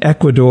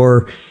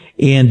Ecuador.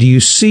 And do you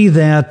see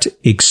that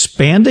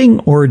expanding,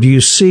 or do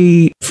you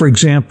see, for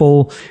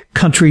example,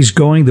 countries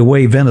going the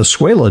way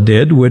Venezuela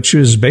did, which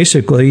is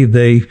basically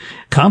they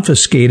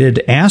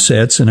confiscated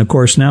assets, and of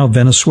course now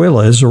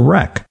Venezuela is a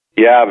wreck?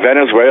 Yeah,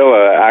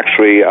 Venezuela,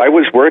 actually, I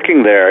was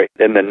working there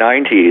in the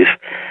 90s,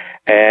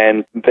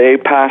 and they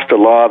passed a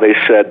law. They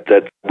said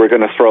that we're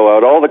going to throw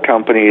out all the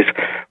companies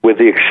with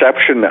the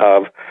exception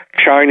of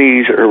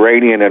Chinese,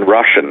 Iranian, and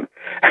Russian.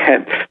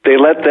 And they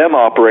let them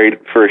operate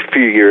for a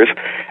few years,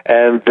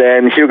 and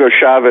then Hugo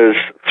Chavez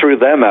threw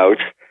them out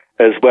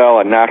as well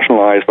and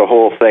nationalized the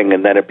whole thing,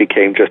 and then it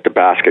became just a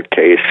basket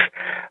case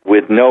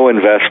with no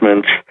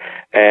investment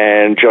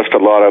and just a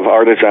lot of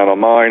artisanal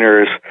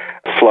miners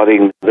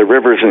flooding the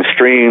rivers and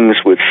streams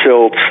with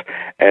silt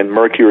and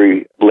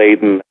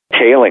mercury-laden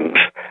tailings.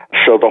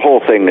 So the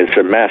whole thing is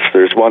a mess.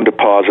 There's one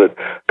deposit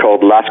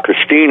called Las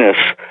Cristinas,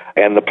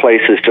 and the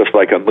place is just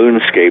like a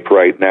moonscape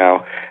right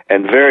now,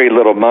 and very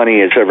little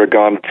money has ever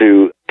gone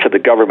to the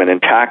government in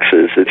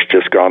taxes. It's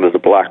just gone to the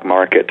black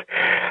market.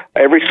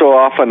 Every so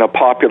often a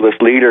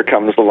populist leader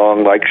comes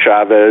along like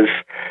Chavez,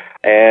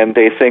 and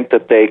they think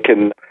that they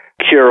can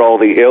cure all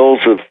the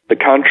ills of the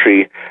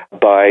country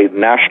by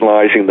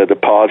nationalizing the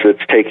deposits,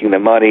 taking the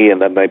money,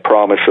 and then they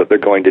promise that they're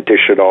going to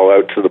dish it all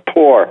out to the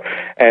poor.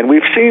 And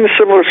we've seen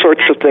similar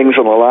sorts of things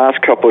in the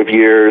last couple of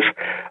years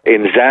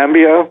in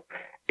Zambia,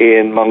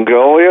 in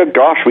Mongolia.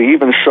 Gosh, we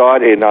even saw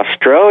it in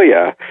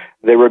Australia.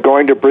 They were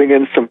going to bring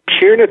in some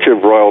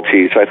punitive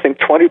royalties, I think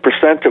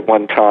 20% at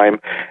one time,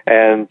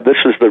 and this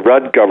is the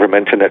Rudd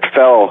government, and it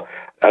fell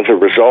as a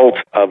result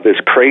of this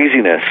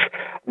craziness.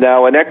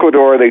 Now, in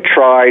Ecuador, they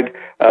tried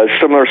a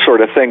similar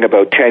sort of thing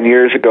about 10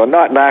 years ago,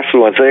 not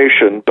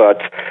nationalization,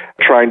 but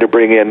trying to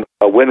bring in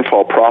a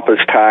windfall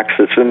profits tax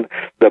that's in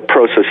the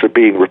process of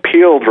being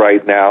repealed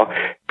right now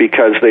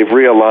because they've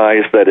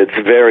realized that it's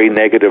very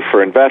negative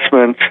for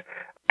investment.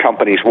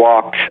 Companies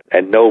walked,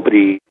 and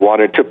nobody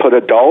wanted to put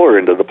a dollar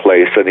into the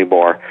place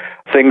anymore.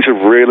 Things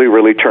have really,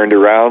 really turned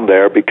around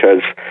there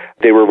because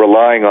they were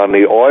relying on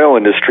the oil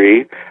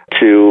industry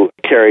to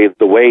carry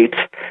the weight,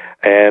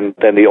 and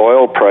then the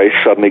oil price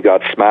suddenly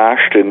got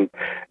smashed, and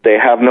they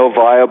have no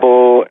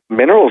viable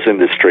minerals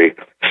industry.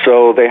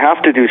 So they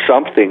have to do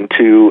something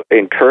to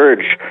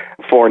encourage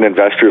foreign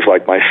investors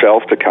like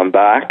myself to come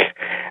back,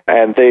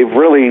 and they've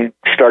really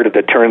started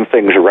to turn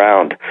things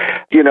around.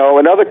 You know,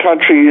 in other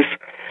countries,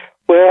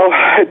 well,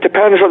 it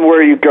depends on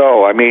where you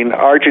go. I mean,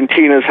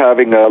 Argentina's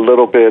having a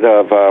little bit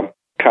of a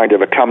kind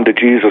of a come to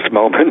Jesus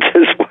moment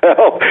as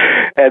well,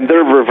 and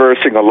they're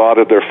reversing a lot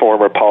of their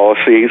former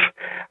policies.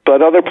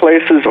 But other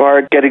places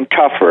are getting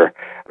tougher,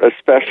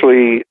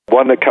 especially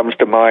one that comes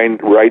to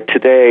mind right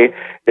today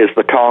is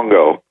the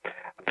Congo.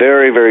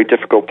 Very, very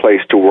difficult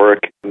place to work.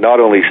 Not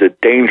only is it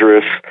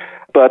dangerous,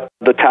 but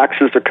the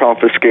taxes are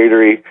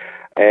confiscatory.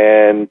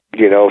 And,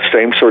 you know,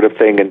 same sort of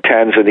thing in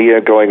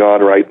Tanzania going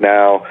on right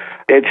now.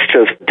 It's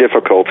just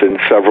difficult in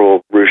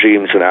several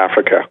regimes in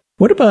Africa.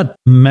 What about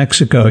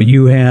Mexico?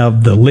 You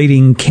have the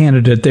leading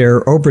candidate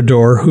there,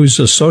 Obrador, who's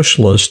a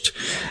socialist.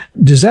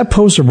 Does that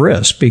pose a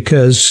risk?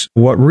 Because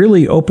what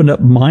really opened up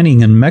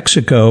mining in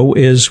Mexico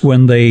is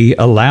when they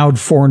allowed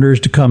foreigners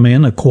to come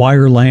in,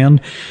 acquire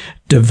land,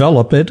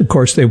 develop it. Of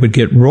course, they would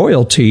get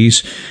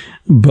royalties.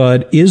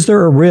 But is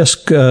there a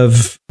risk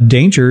of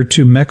danger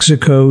to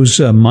Mexico's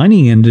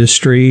mining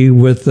industry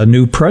with a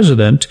new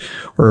president,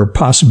 or a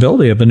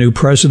possibility of a new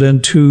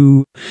president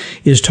who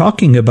is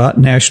talking about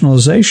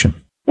nationalization?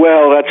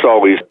 Well, that's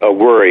always a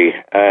worry.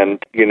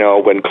 And, you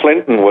know, when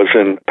Clinton was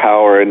in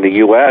power in the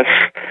U.S.,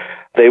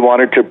 they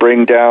wanted to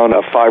bring down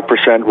a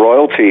 5%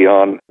 royalty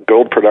on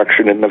gold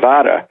production in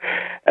Nevada,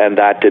 and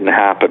that didn't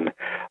happen.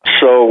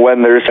 So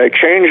when there's a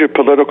change of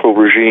political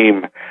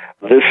regime,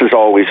 this is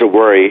always a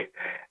worry.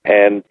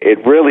 And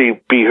it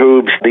really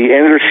behooves the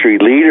industry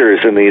leaders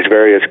in these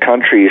various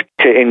countries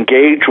to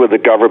engage with the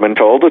government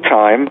all the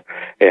time.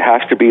 It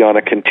has to be on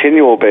a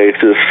continual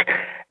basis,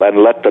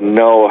 and let them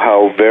know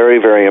how very,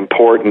 very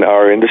important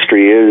our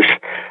industry is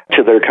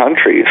to their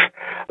countries.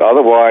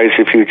 Otherwise,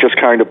 if you just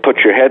kind of put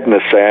your head in the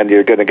sand,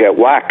 you're going to get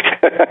whacked.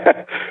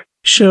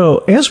 So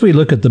as we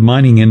look at the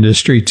mining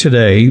industry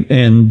today,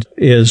 and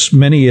as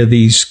many of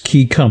these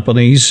key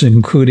companies,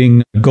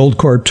 including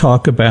Goldcorp,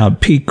 talk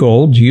about peak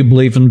gold, you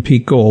believe in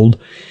peak gold,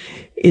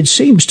 it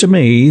seems to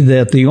me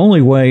that the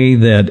only way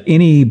that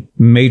any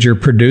major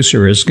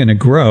producer is going to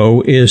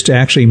grow is to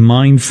actually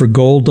mine for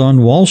gold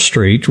on Wall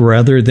Street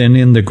rather than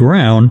in the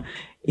ground.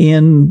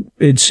 And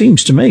it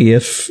seems to me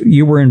if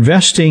you were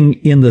investing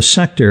in the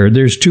sector,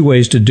 there's two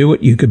ways to do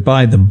it. You could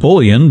buy the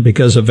bullion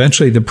because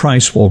eventually the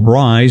price will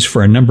rise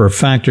for a number of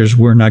factors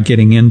we're not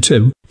getting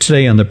into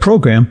today on the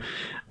program.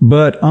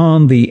 But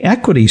on the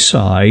equity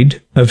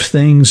side of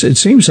things, it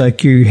seems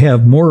like you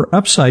have more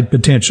upside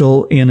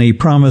potential in a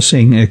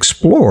promising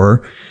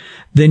explorer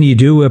than you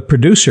do a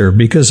producer,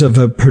 because if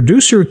a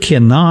producer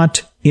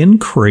cannot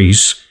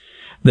increase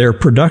their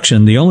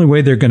production, the only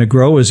way they're going to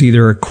grow is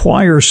either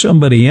acquire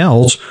somebody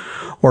else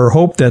or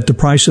hope that the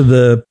price of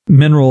the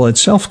mineral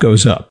itself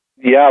goes up.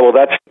 Yeah, well,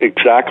 that's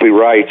exactly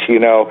right. You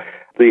know,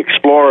 the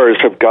explorers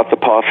have got the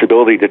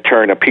possibility to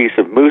turn a piece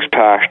of moose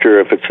pasture,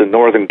 if it's in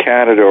northern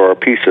Canada, or a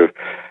piece of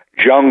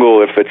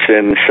jungle, if it's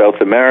in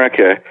South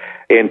America,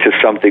 into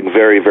something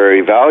very,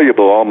 very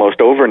valuable almost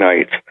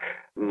overnight.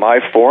 My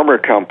former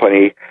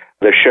company,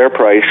 the share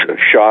price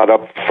shot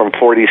up from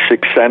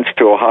 46 cents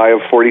to a high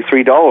of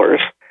 $43.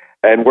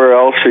 And where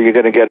else are you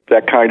going to get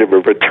that kind of a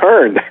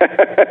return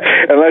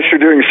unless you're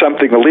doing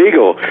something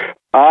illegal?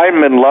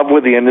 I'm in love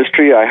with the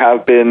industry. I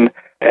have been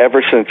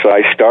ever since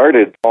I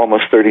started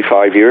almost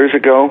 35 years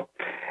ago.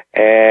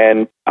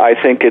 And I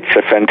think it's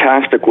a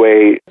fantastic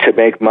way to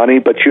make money,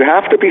 but you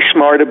have to be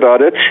smart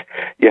about it.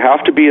 You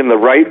have to be in the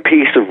right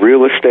piece of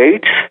real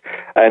estate,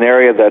 an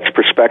area that's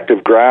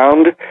prospective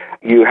ground.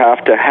 You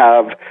have to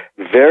have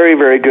very,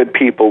 very good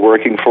people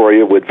working for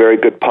you with very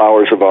good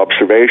powers of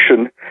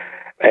observation.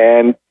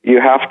 And you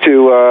have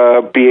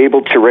to be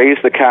able to raise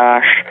the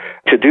cash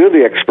to do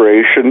the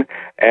exploration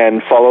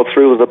and follow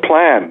through with the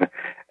plan.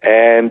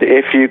 And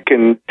if you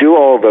can do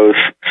all those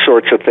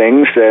sorts of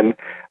things, then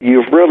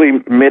you've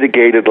really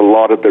mitigated a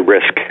lot of the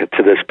risk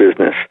to this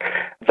business.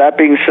 That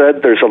being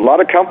said, there's a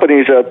lot of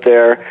companies out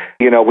there,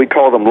 you know, we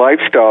call them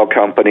lifestyle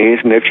companies,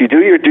 and if you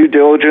do your due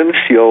diligence,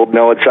 you'll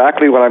know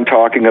exactly what I'm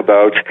talking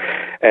about.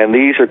 And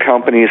these are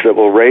companies that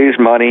will raise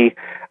money,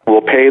 will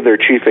pay their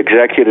chief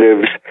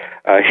executives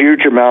a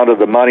huge amount of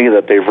the money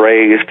that they've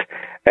raised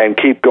and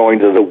keep going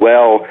to the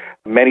well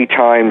many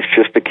times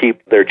just to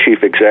keep their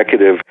chief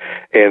executive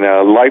in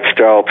a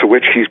lifestyle to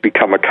which he's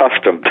become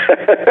accustomed.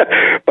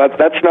 But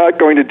that's not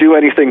going to do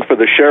anything for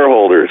the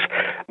shareholders.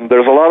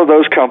 There's a lot of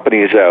those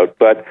companies out,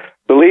 but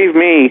believe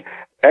me,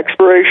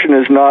 exploration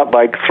is not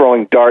like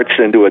throwing darts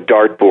into a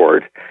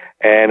dartboard,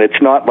 and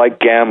it's not like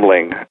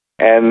gambling.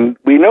 And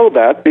we know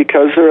that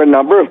because there are a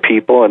number of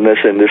people in this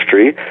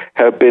industry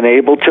have been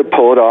able to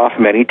pull it off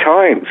many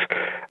times.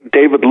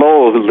 David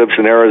Lowell, who lives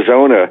in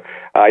Arizona,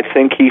 I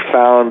think he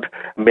found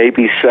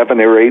maybe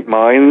 7 or 8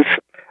 mines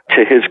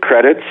to his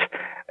credits.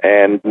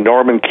 And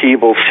Norman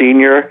Keevil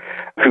Sr.,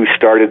 who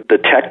started the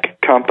tech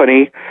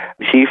company,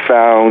 he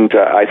found,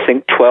 I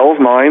think,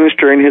 12 mines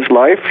during his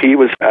life. He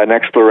was an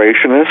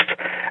explorationist.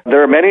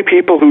 There are many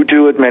people who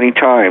do it many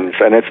times,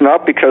 and it's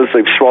not because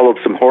they've swallowed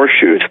some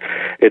horseshoes.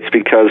 It's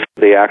because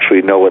they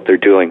actually know what they're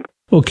doing.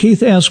 Well,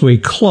 Keith, as we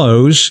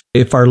close,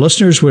 if our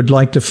listeners would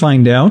like to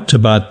find out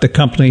about the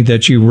company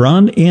that you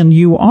run, and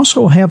you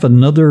also have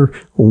another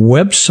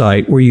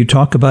website where you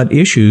talk about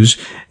issues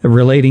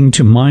relating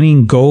to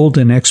mining, gold,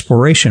 and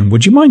exploration,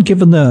 would you mind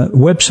giving the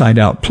website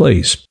out,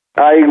 please?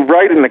 I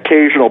write an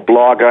occasional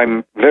blog.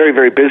 I'm very,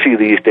 very busy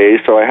these days,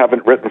 so I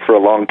haven't written for a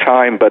long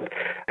time, but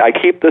I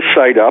keep this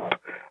site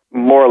up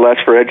more or less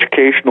for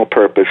educational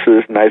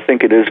purposes, and I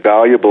think it is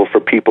valuable for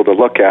people to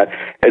look at.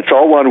 It's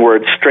all one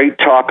word,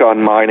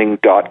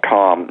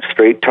 straighttalkonmining.com,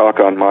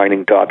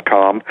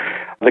 straighttalkonmining.com.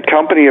 The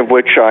company of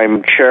which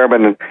I'm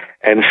chairman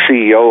and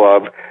CEO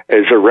of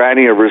is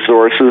Urania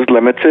Resources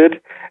Limited,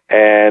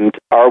 and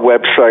our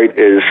website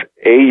is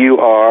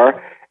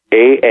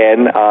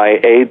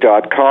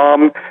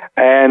AURANIA.com,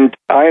 and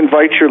I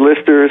invite your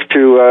listeners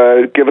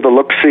to give it a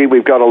look-see.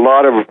 We've got a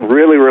lot of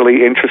really,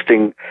 really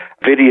interesting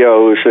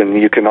videos, and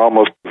you can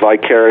almost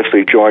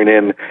vicariously join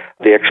in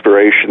the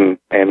exploration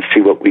and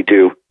see what we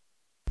do.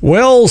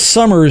 Well,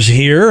 summer's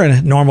here,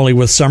 and normally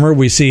with summer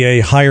we see a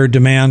higher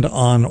demand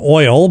on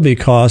oil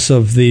because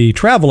of the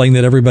traveling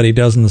that everybody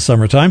does in the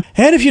summertime.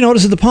 And if you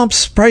notice at the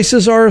pumps,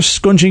 prices are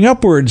scunching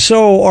upwards.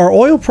 So are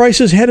oil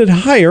prices headed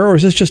higher, or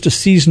is this just a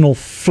seasonal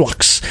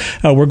flux?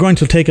 We're going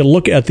to take a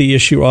look at the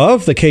issue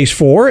of the case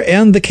for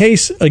and the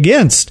case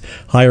against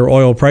higher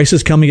oil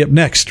prices coming up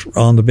next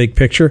on The Big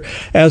Picture,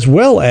 as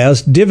well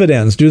as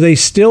dividends. Do they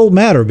still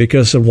matter?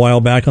 Because a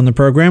while back on the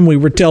program, we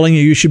were telling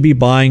you should be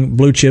buying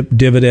blue chip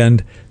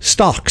dividend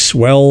stocks.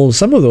 Well,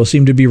 some of those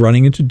seem to be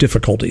running into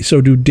difficulty.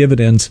 So do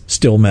dividends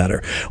still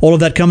matter? All of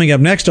that coming up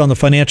next on the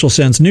Financial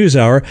Sense News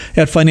Hour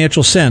at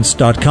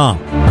financialsense.com.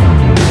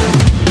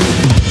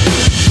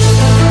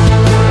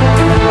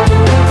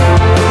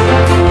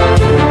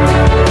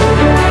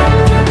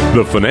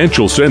 The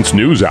Financial Sense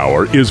News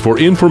Hour is for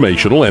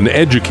informational and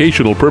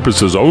educational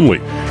purposes only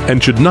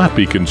and should not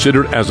be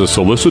considered as a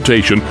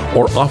solicitation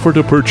or offer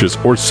to purchase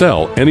or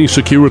sell any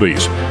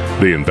securities.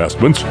 The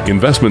investments,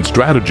 investment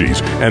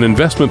strategies, and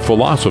investment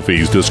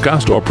philosophies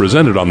discussed or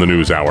presented on the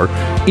News Hour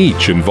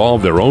each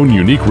involve their own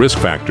unique risk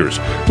factors,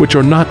 which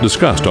are not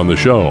discussed on the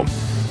show.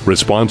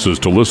 Responses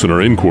to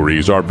listener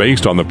inquiries are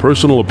based on the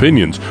personal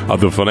opinions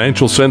of the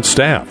Financial Sense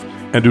staff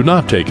and do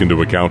not take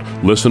into account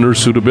listener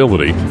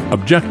suitability,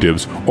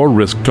 objectives, or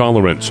risk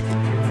tolerance.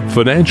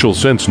 Financial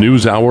Sense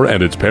News Hour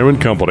and its parent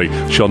company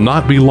shall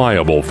not be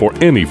liable for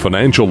any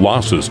financial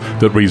losses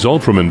that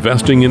result from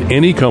investing in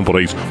any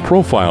companies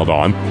profiled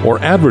on or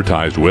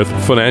advertised with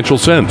Financial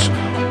Sense,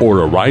 or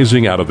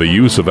arising out of the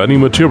use of any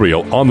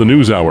material on the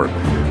News Hour.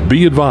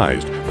 Be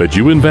advised that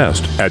you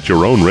invest at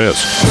your own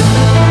risk.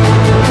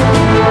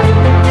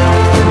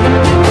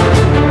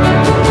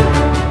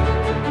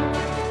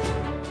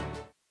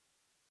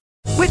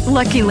 With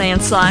Lucky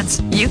Land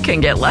Slots, you can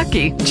get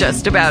lucky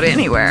just about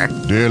anywhere.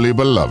 Dearly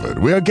beloved,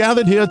 we are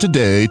gathered here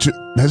today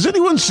to... Has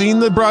anyone seen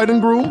the bride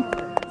and groom?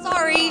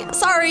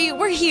 Sorry,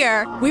 we're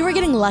here. We were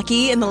getting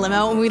lucky in the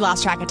limo and we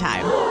lost track of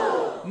time.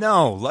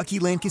 No, Lucky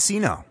Land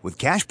Casino, with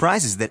cash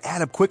prizes that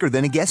add up quicker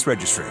than a guest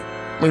registry.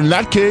 In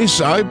that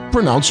case, I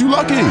pronounce you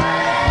lucky.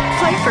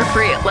 Play for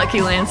free at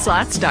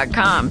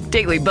LuckyLandSlots.com.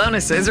 Daily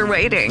bonuses are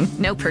waiting.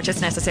 No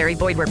purchase necessary.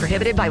 Void where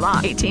prohibited by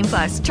law.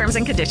 18+. Terms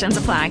and conditions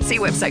apply. See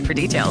website for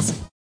details.